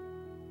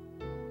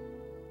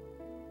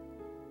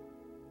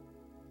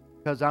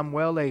 Because I'm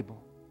well able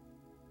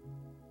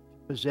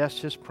to possess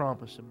His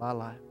promise in my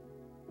life.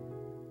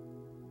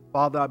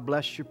 Father, I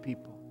bless your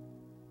people.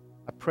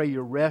 I pray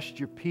your rest,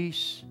 your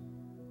peace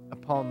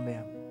upon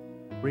them.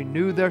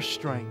 Renew their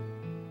strength.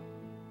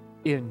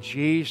 In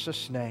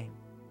Jesus' name.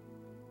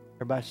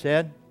 Everybody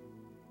said?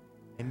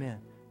 Amen.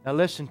 Now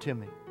listen to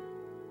me.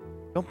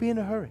 Don't be in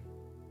a hurry.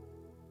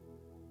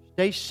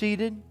 Stay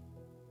seated.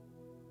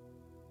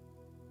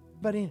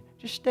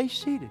 Just stay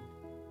seated.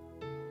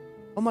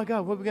 Oh my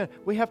God, what are we going to?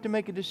 We have to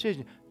make a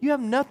decision. You have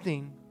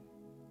nothing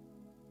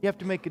you have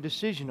to make a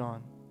decision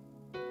on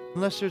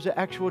unless there's an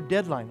actual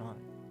deadline on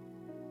it.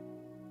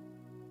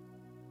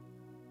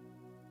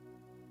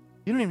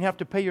 You don't even have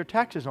to pay your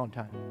taxes on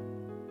time.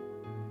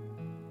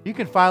 You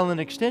can file an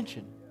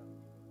extension.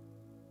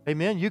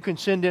 Amen. You can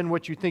send in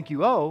what you think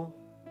you owe,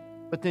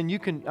 but then you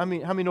can, how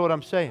many know what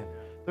I'm saying?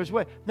 There's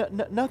way.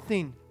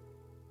 Nothing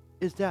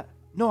is that.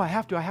 No, I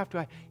have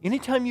to.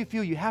 Anytime you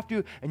feel you have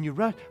to and you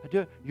rush,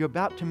 you're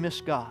about to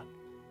miss God.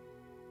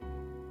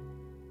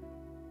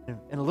 And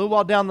a little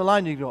while down the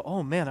line, you go,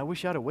 oh man, I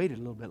wish I'd have waited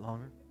a little bit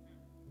longer.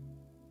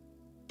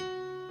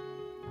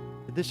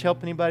 Did this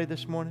help anybody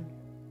this morning?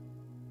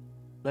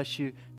 Bless you.